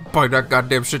fucking shit. I played that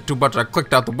goddamn shit too much, I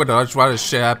clicked out the window, that's why this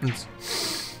shit happens.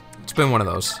 It's been one of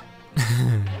those.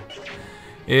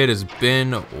 It has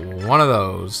been one of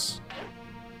those.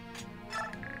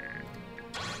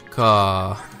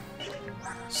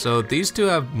 So these two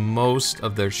have most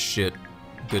of their shit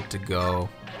good to go.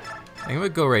 I'm gonna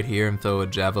go right here and throw a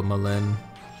javelin.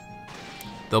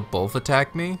 They'll both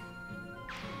attack me.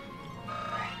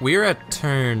 We're at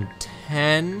turn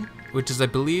 10, which is I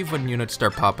believe when units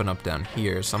start popping up down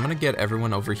here. So I'm gonna get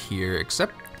everyone over here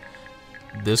except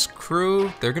this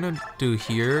crew. They're gonna do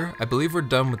here. I believe we're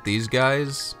done with these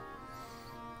guys.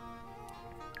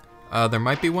 There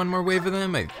might be one more wave of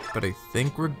them, but I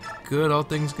think we're good, all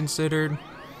things considered.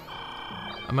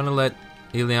 I'm gonna let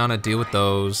Ileana deal with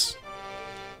those.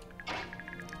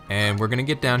 And we're gonna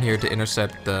get down here to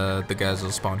intercept the guys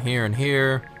that'll spawn here and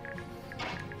here.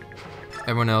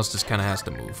 Everyone else just kind of has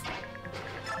to move.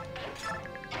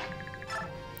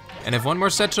 And if one more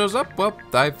set shows up, well,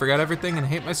 I forgot everything and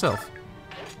hate myself.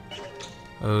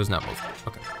 Who's not moving?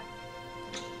 Okay.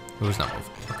 Who's not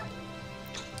moving?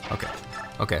 Okay.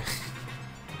 Okay.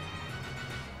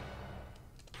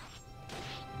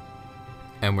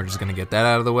 And we're just gonna get that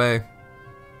out of the way.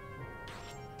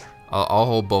 I'll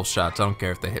hold both shots. I don't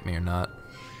care if they hit me or not.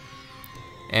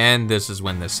 And this is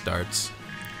when this starts.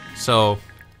 So,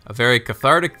 a very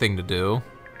cathartic thing to do.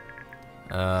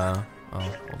 Oh,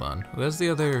 hold on. Who has the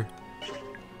other?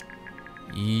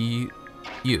 You.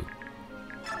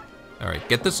 Alright,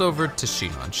 get this over to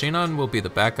Shinon. Shinon will be the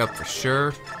backup for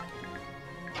sure.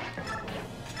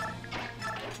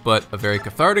 But a very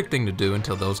cathartic thing to do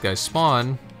until those guys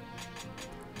spawn,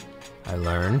 I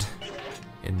learned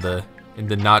in the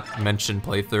not mentioned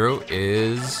playthrough,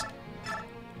 is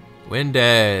Wind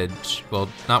Edge. Well,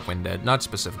 not Wind Edge, not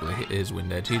specifically is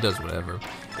Wind Edge, he does whatever.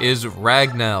 Is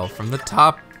Ragnell from the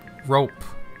top rope.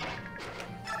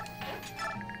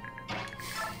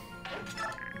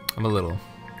 I'm a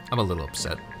little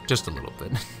upset. Just a little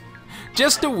bit.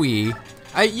 Just a wee.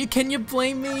 Can you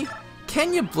blame me?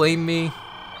 Can you blame me?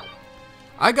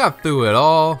 I got through it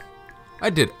all. I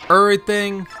did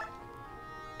everything.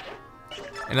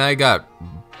 And I got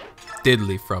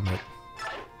diddly from it.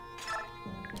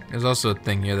 There's also a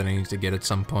thing here that I need to get at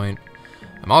some point.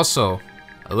 I'm also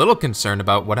a little concerned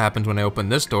about what happens when I open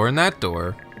this door and that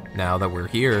door. Now that we're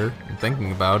here and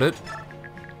thinking about it.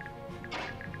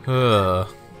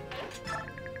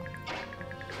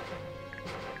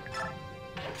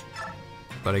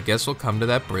 But I guess we'll come to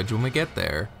that bridge when we get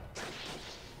there.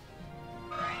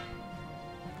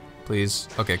 Please.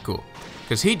 Okay, cool.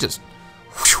 Because he just...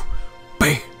 Whew,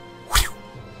 bang, whew.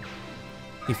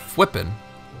 He flipping.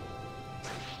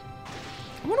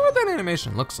 I wonder what that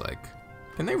animation looks like.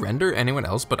 Can they render anyone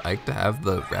else but Ike to have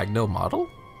the Ragnell model?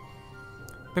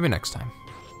 Maybe next time.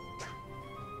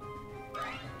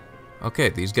 Okay,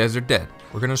 these guys are dead.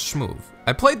 We're gonna schmoove.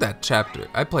 I played that chapter.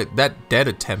 That dead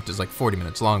attempt is like 40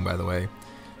 minutes long, by the way.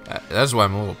 That's why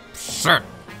I'm a little upset.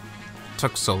 It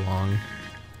took so long.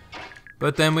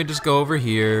 But then we just go over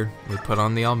here. We put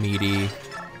on the Almighty.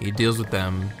 He deals with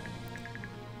them.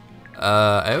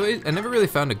 I never really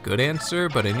found a good answer,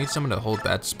 but I need someone to hold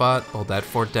that spot, hold that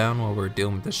fort down while we're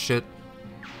dealing with this shit.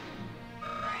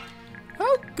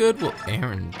 How good will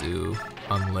Aaron do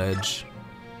on ledge?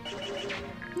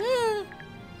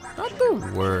 Not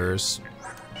the worst.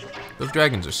 Those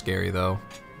dragons are scary though.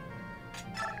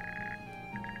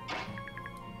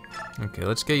 Okay,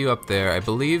 let's get you up there. I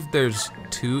believe there's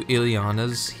 2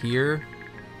 Ileanas here.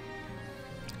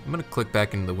 I'm gonna click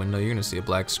back into the window. You're gonna see a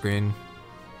black screen.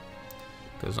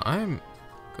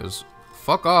 Cause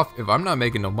fuck off if I'm not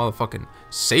making no motherfucking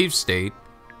save state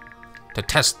to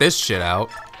test this shit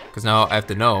out. Cause now I have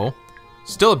to know.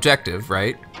 Still objective,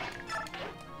 right?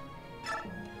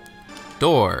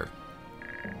 Door.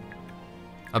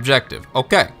 Objective.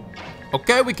 Okay.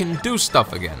 Okay, we can do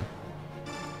stuff again.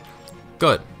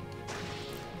 Good.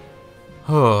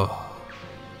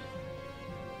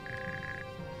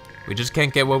 We just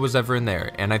can't get what was ever in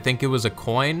there, and I think it was a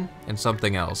coin and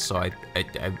something else. So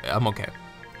I'm okay.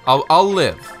 I'll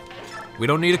live. We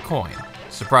don't need a coin,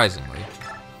 surprisingly.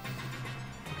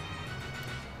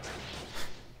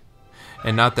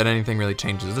 And not that anything really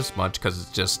changes this much, because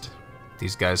it's just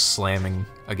these guys slamming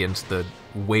against the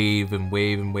wave and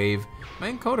wave and wave.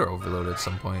 My encoder overloaded at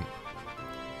some point.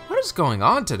 What is going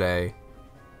on today?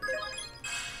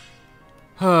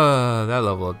 That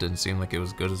level didn't seem like it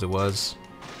was good as it was.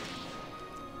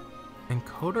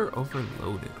 Encoder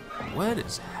overloaded. What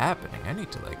is happening? I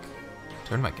need to like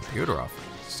turn my computer off.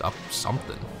 Stop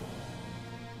something.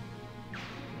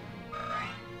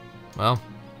 Well,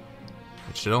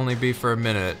 it should only be for a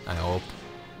minute, I hope.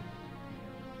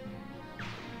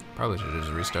 Probably should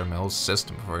just restart my whole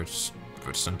system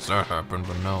since that happened,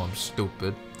 but no, I'm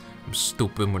stupid. I'm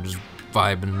stupid. We're just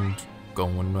vibing,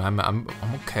 going. I'm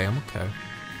okay. I'm okay.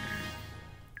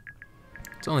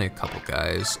 It's only a couple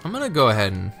guys. I'm gonna go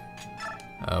ahead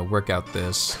and work out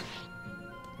this.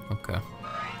 Okay.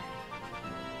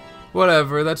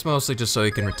 Whatever. That's mostly just so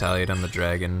you can retaliate on the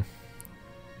dragon.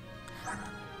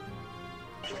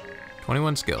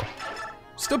 21 skill.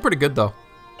 Still pretty good though.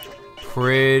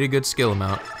 Pretty good skill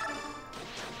amount.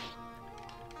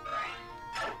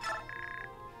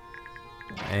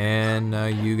 And now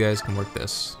you guys can work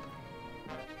this.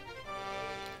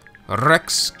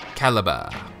 Rex Caliber.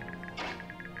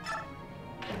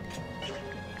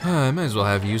 I might as well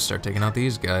have you start taking out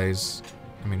these guys.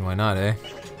 I mean, why not, eh?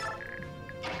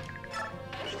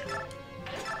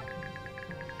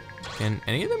 Can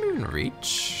any of them even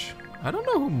reach? I don't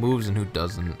know who moves and who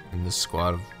doesn't in this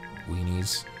squad of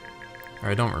weenies. Or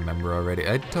I don't remember already.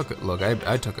 I took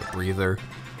a breather.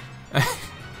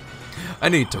 I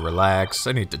need to relax.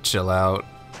 I need to chill out.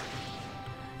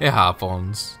 It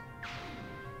happens.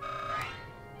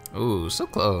 Ooh, so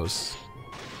close.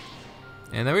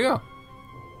 And there we go.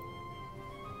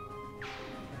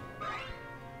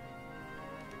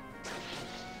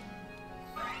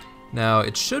 Now,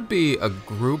 it should be a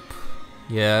group,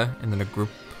 yeah, and then a group,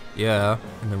 yeah,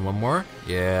 and then one more,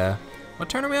 yeah. What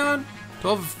turn are we on?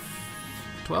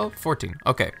 14,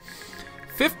 okay.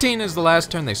 15 is the last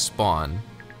turn they spawn.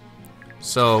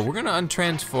 So, we're gonna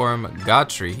untransform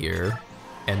Gotri here,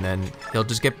 and then he'll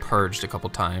just get purged a couple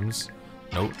times.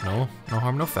 No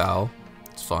harm, no foul.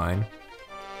 It's fine.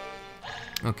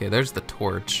 Okay, there's the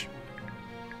torch.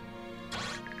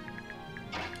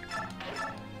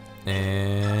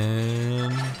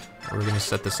 And we're gonna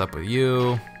set this up with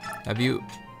you. Have you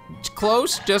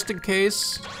close just in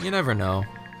case? You never know.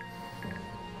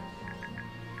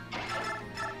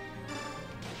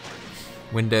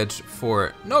 Wind Edge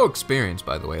for no experience,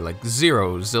 by the way, like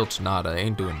zero, zilch, nada,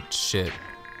 ain't doing shit.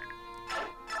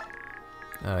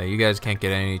 You guys can't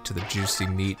get any to the juicy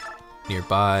meat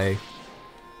nearby.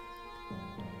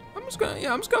 I'm just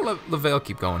gonna let LaVale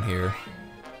keep going here.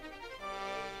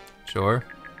 Sure.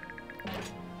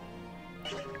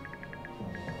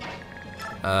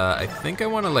 I think I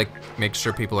want to like make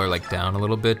sure people are like down a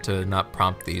little bit to not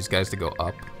prompt these guys to go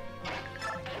up.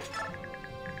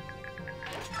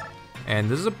 And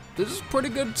this is a pretty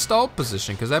good stall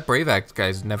position because that Brave Axe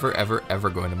guy's never ever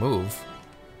going to move.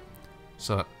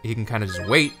 So he can kind of just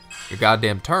wait your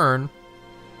goddamn turn,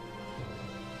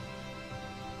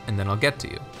 and then I'll get to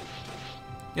you.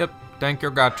 Yep, thank you,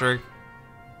 Gotri.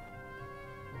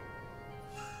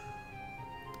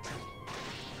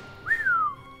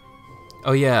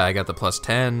 Oh yeah, I got the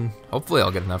 +10. Hopefully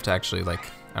I'll get enough to actually, like,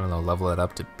 I don't know, level it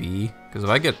up to B. Because if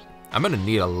I get, I'm gonna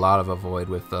need a lot of avoid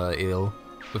with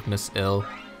Miss Ill.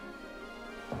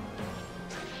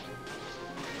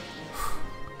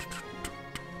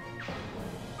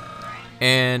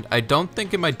 And I don't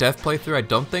think in my death playthrough, I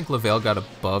don't think LaVale got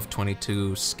above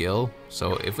 22 skill.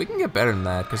 So if we can get better than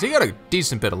that, because he got a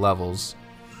decent bit of levels.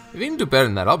 If he can do better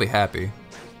than that, I'll be happy.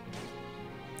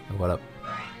 What up?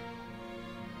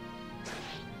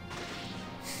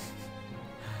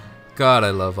 God,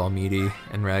 I love Almidi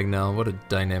and Ragnell. What a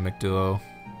dynamic duo.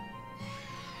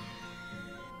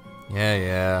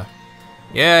 Yeah.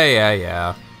 Okay.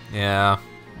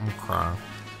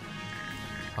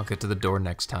 I'll get to the door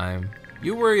next time.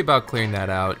 You worry about clearing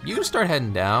that out. You start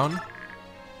heading down.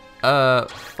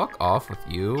 Fuck off with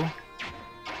you.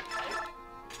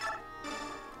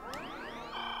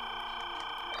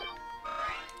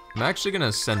 I'm actually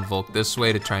gonna send Volk this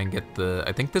way to try and get the,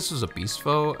 I think this was a beast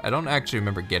foe. I don't actually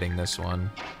remember getting this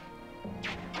one.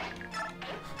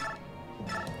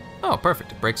 Oh,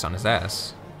 perfect, it breaks on his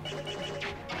ass.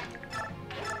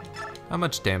 How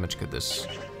much damage could this?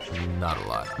 Not a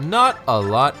lot. Not a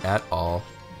lot at all.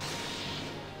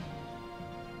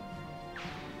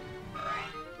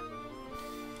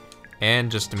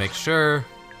 And just to make sure,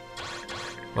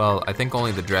 well, I think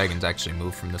only the dragons actually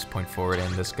move from this point forward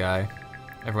and this guy.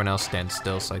 Everyone else stands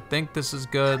still, so I think this is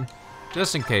good.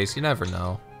 Just in case, you never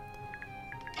know.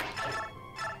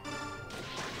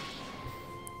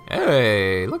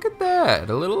 Hey, look at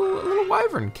that! A little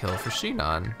wyvern kill for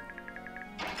Shinon.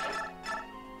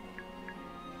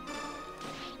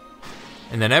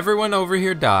 And then everyone over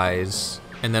here dies,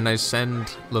 and then I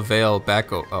send LaVale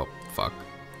back. Oh, fuck.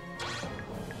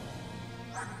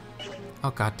 Oh,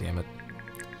 god damn it.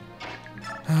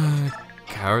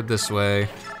 Coward this way.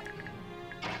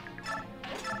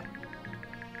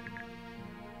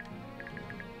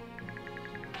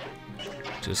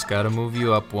 Just gotta move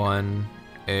you up one.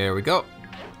 There we go.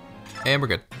 And we're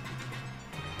good.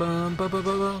 Bum, bum, bum,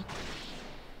 bum, bum.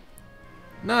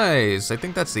 Nice. I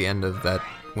think that's the end of that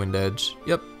wind edge.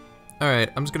 Yep.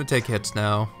 Alright, I'm just gonna take hits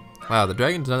now. Wow, the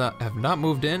dragons have not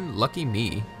moved in. Lucky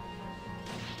me.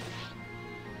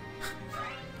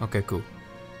 Okay, cool.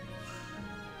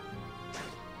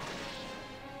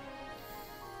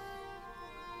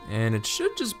 And it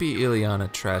should just be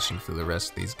Ileana trashing through the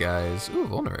rest of these guys. Ooh,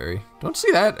 vulnerary. Don't see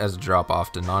that as a drop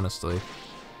often, honestly.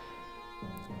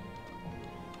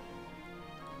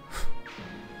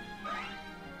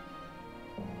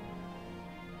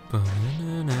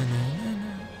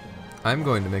 I'm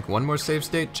going to make one more save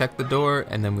state, check the door,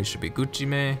 and then we should be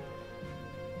Gucci-me.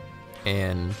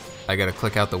 And I gotta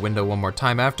click out the window one more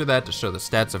time after that to show the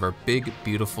stats of our big,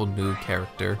 beautiful new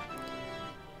character.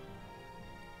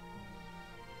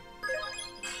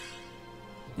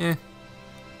 Yeah.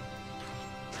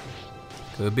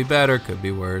 Could be better, could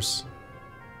be worse.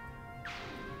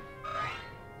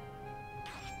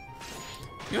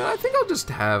 You know, I think I'll just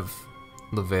have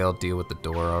LaVale deal with the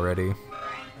door already.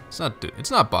 It's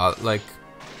not like,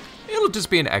 it'll just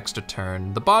be an extra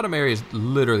turn. The bottom area is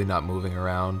literally not moving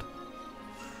around.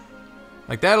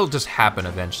 Like, that'll just happen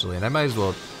eventually, and I might as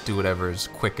well do whatever is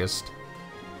quickest.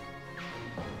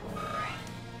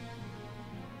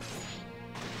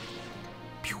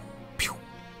 Pew, pew.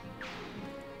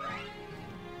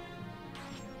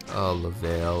 Oh,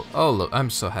 LaVale. Oh, I'm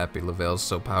so happy LaVale's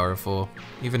so powerful.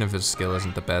 Even if his skill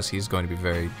isn't the best, he's going to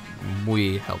be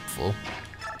muy helpful.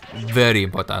 Very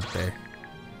importante.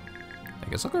 I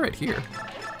guess I'll go right here.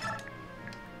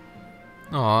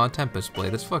 Aw, Tempest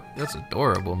Blade. That's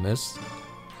adorable, miss.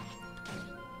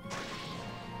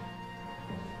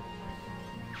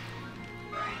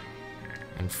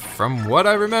 And from what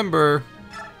I remember,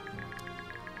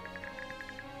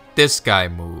 this guy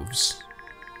moves.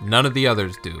 None of the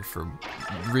others do, for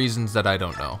reasons that I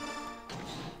don't know.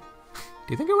 Do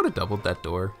you think I would have doubled that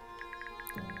door?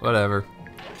 Whatever.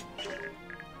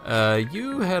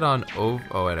 You head on over.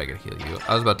 Oh, wait, I gotta heal you.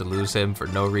 I was about to lose him for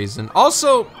no reason.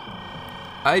 Also,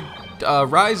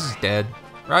 Rise is dead.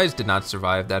 Rise did not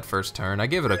survive that first turn. I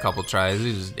gave it a couple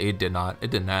tries. It did not. It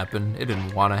didn't happen. It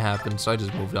didn't want to happen, so I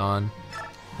just moved on.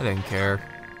 I didn't care.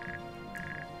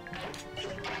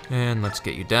 And let's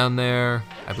get you down there.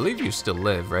 I believe you still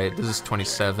live, right? This is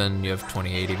 27. You have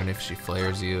 28 even if she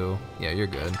flares you. Yeah, you're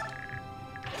good.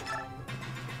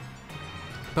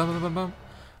 Bum, bum, bum, bum.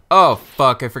 Oh,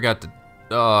 fuck. I forgot to...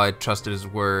 Oh, I trusted his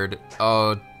word.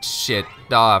 Oh, shit.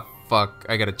 Ah, fuck.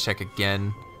 I gotta check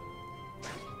again.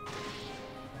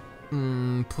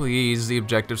 Please, the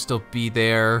objective still be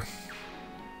there.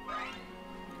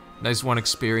 Nice one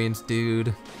experience,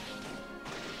 dude.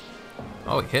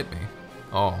 Oh, he hit me.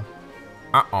 Oh.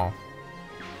 Uh-oh.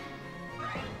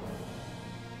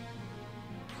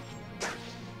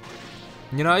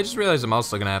 You know, I just realized I'm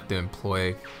also gonna have to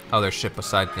employ other ship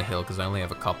besides the hill because I only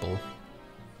have a couple.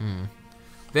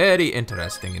 Very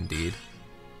interesting indeed.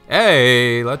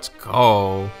 Hey, let's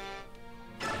go.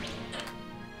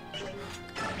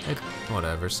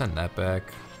 Whatever, send that back.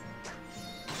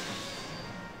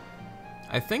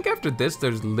 I think after this,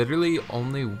 there's literally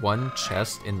only one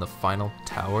chest in the final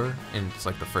tower, and it's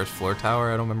like the first floor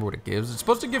tower. I don't remember what it gives. It's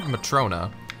supposed to give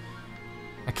Matrona.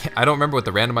 I don't remember what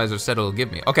the randomizer said it'll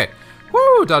give me. Okay,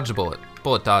 woo, dodge a bullet.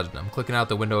 Bullet dodged. I'm clicking out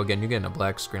the window again. You're getting a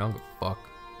black screen. I don't give a fuck.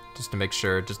 Just to make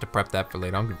sure, just to prep that for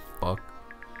later. I don't give a fuck.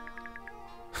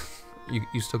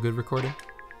 You still good recording?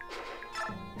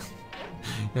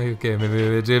 Okay,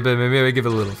 maybe I give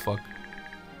it a little fuck.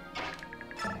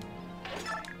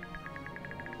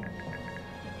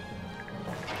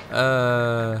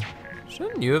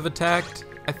 Shouldn't you have attacked?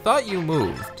 I thought you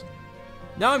moved.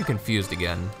 Now I'm confused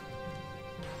again.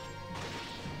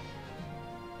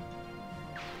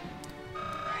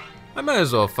 I might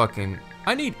as well fucking...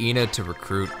 I need Ina to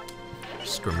recruit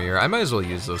Skrimir. I might as well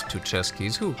use those 2 chest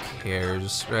keys. Who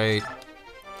cares, right?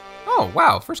 Oh,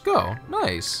 wow, first go.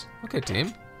 Nice. Okay,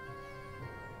 team.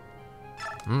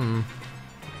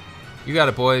 You got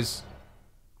it, boys.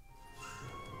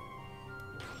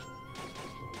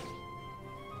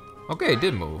 Okay, it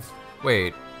did move.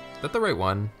 Wait, is that the right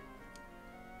one?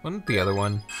 Wasn't the other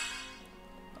one?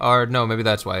 Or no, maybe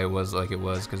that's why it was like it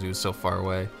was, because he was so far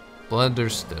away.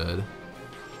 Understood.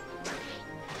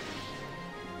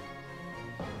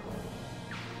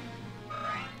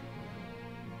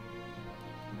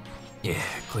 Yeah,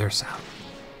 clear us out.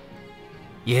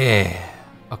 Yeah.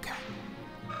 Okay.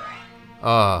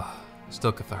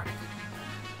 Still cathartic.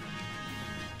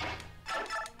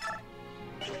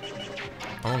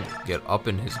 I'm gonna get up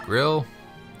in his grill.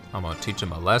 I'm gonna teach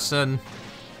him a lesson.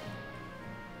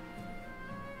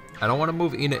 I don't want to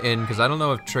move Ina in because I don't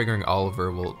know if triggering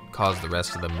Oliver will cause the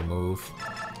rest of them to move.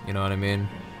 You know what I mean?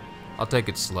 I'll take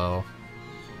it slow.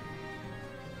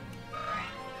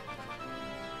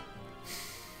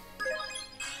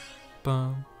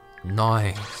 Bum.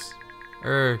 Nice.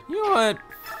 You know what?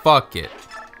 Fuck it.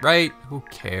 Right? Who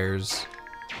cares?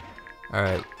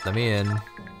 Alright, let me in.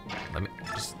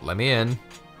 Let me in.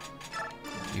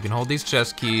 You can hold these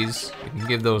chest keys. You can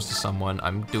give those to someone.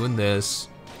 I'm doing this.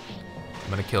 I'm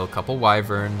gonna kill a couple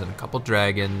wyverns and a couple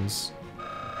dragons.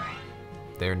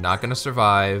 They're not gonna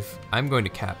survive. I'm going to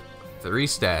cap 3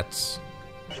 stats.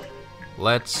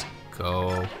 Let's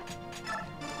go.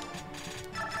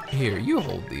 Here, you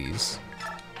hold these.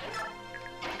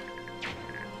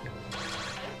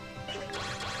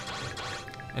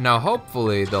 And now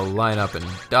hopefully they'll line up and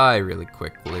die really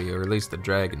quickly, or at least the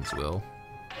dragons will.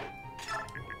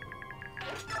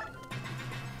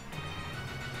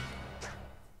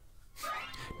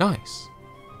 Nice.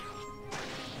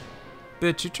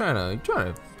 Bitch, you trying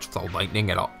to throw lightning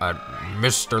at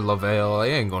Mr. LaVale? I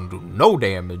ain't gonna do no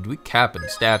damage. We capping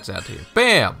stats out here.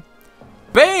 Bam!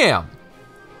 Bam!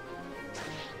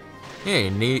 He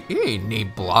ain't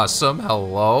need Blossom.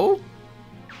 Hello?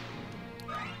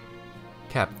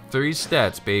 Cap 3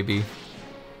 stats, baby.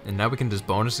 And now we can just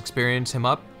bonus experience him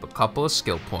up a couple of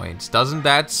skill points. Doesn't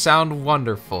that sound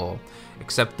wonderful?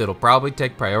 Except it'll probably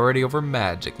take priority over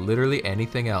magic, literally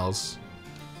anything else.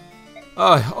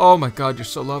 Oh my god, you're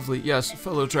so lovely. Yes,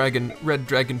 fellow dragon, red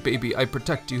dragon baby, I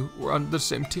protect you. We're on the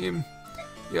same team.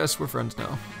 Yes, we're friends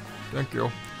now. Thank you.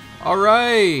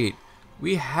 Alright,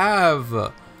 we have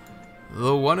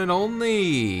the one and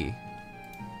only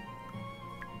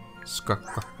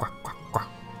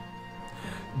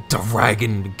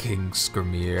Dragon King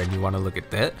Skirmir, and you want to look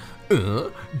at that?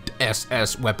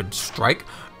 SS weapon strike.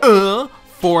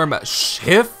 Form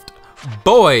shift.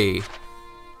 Boy,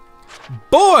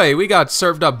 we got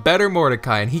served up better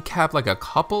Mordecai, and he capped like a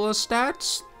couple of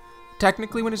stats.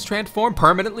 Technically, when it's transformed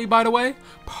permanently, by the way,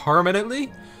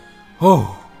 permanently.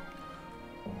 Oh,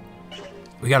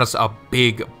 we got us a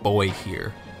big boy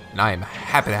here, and I am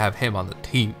happy to have him on the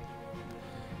team.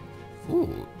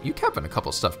 Ooh, you capping a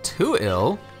couple stuff too,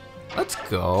 ill. Let's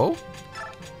go.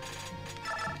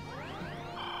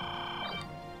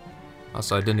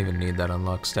 Also, I didn't even need that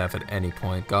unlock staff at any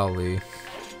point. Golly.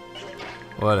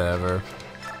 Whatever.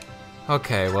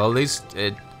 Okay, well at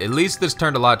least this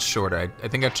turned a lot shorter. I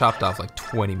think I chopped off like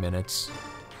 20 minutes.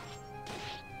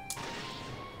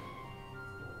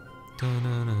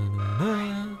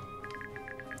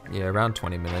 Yeah, around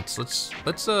 20 minutes.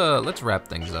 Let's wrap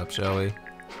things up, shall we?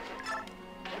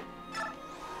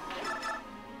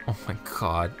 Oh my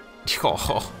god.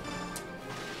 Oh.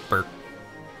 Burp.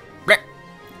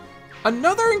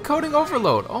 Another encoding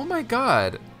overload. Oh my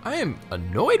god. I am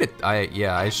annoyed at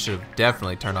yeah, I should have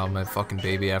definitely turned on my fucking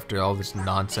baby after all this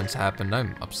nonsense happened.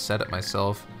 I'm upset at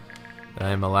myself that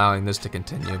I'm allowing this to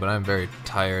continue, but I'm very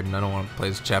tired and I don't want to play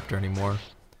this chapter anymore.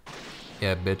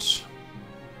 Yeah, bitch.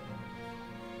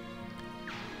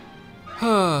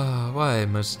 Why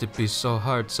must it be so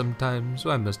hard sometimes?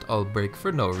 Why must all break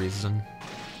for no reason?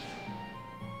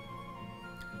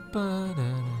 We're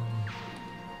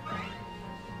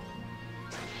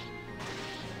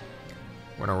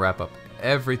gonna wrap up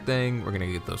everything. We're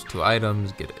gonna get those 2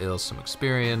 items, get ill some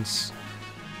experience.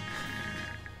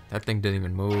 That thing didn't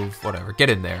even move. Whatever, get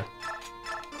in there.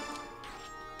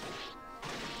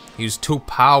 He's too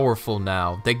powerful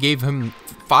now. They gave him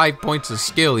 5 points of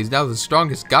skill. He's now the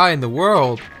strongest guy in the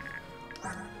world.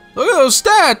 Look at those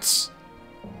stats!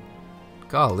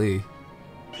 Golly.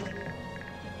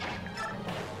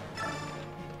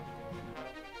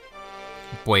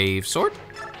 Wave sword.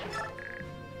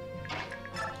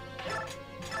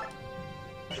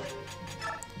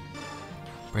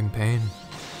 Bring pain.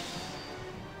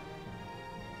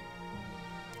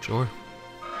 Sure.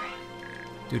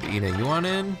 Dude, Ina, you want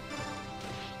in?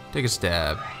 Take a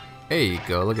stab. There you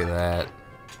go, look at that.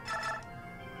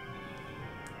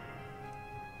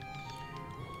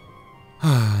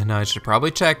 Now I should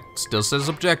probably check. Still says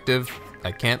objective.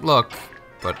 I can't look,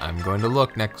 but I'm going to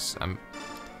look next.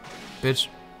 Bitch.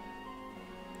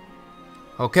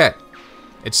 Okay.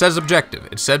 It says objective.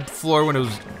 It said floor when it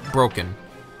was broken.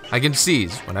 I can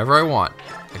seize whenever I want.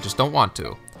 I just don't want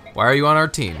to. Why are you on our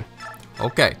team?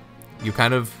 Okay.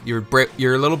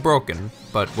 You're a little broken,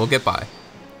 but we'll get by.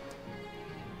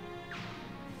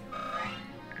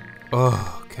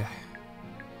 Oh, okay.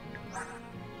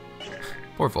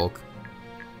 Poor Volk.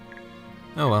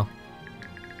 Oh well.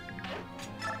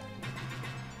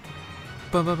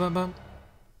 Bum bum bum bum.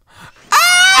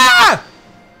 Ah!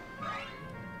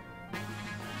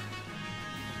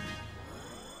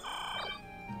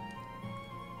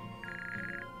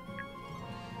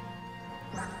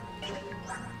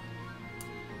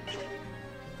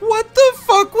 What the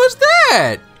fuck was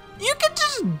that? You could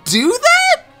just do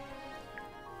that?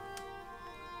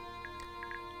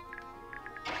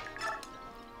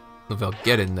 Lavelle,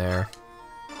 get in there.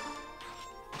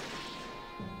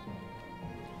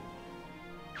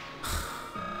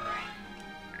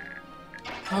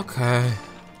 Okay.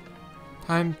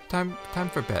 Time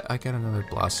for bed. I get another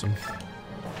blossom.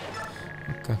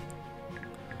 Okay.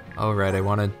 Alright, I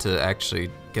wanted to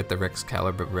actually get the Rex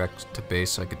Caliber Rex to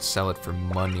base so I could sell it for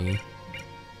money.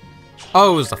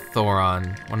 Oh, it was a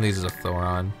Thoron. One of these is a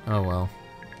Thoron. Oh well.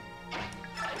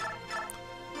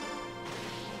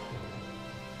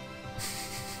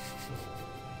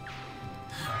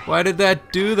 Why did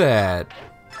that do that?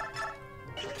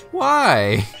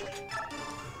 Why?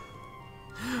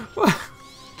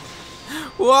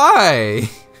 Why?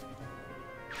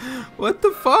 What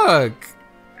the fuck?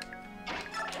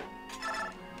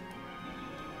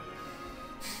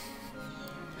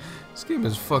 This game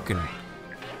is fucking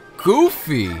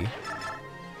goofy.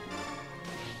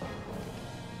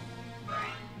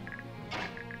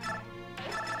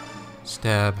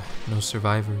 Stab, no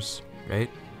survivors, right?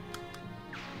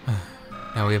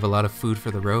 Now we have a lot of food for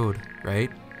the road,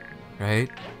 right? Right?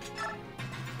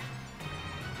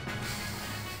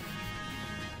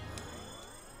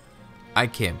 I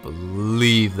can't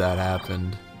believe that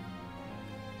happened.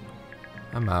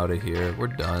 I'm out of here. We're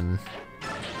done.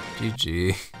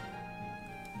 GG.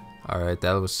 Alright,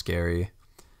 that was scary.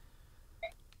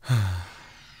 Hi,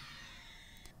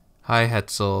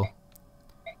 Hetzel.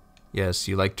 Yes,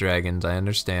 you like dragons, I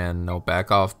understand. No,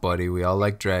 back off, buddy. We all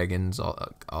like dragons.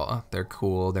 They're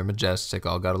cool, they're majestic,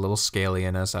 all got a little scaly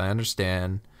in us, I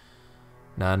understand.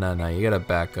 Nah, you gotta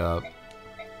back up.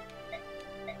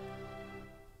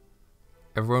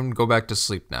 Everyone go back to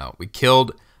sleep now. We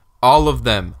killed all of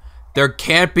them. There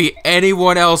can't be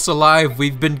anyone else alive.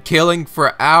 We've been killing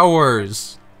for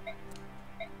hours.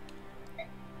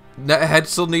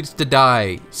 Hetzel needs to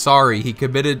die. Sorry, he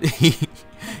committed...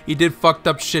 He did fucked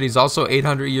up shit. He's also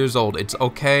 800 years old. It's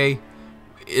okay.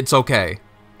 It's okay.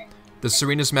 The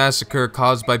Serenas massacre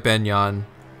caused by Benyon.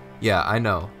 Yeah, I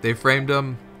know. They framed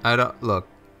him. Look.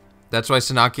 That's why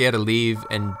Sanaki had to leave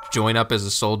and join up as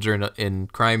a soldier in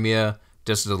Crimea,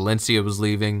 just as Valencia was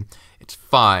leaving. It's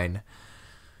fine.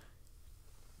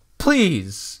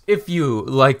 Please, if you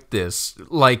like this,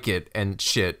 like it and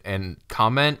shit, and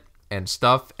comment and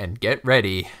stuff, and get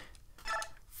ready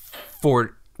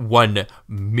for 1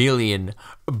 million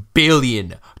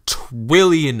billion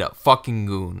trillion fucking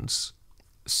goons.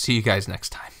 See you guys next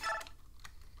time.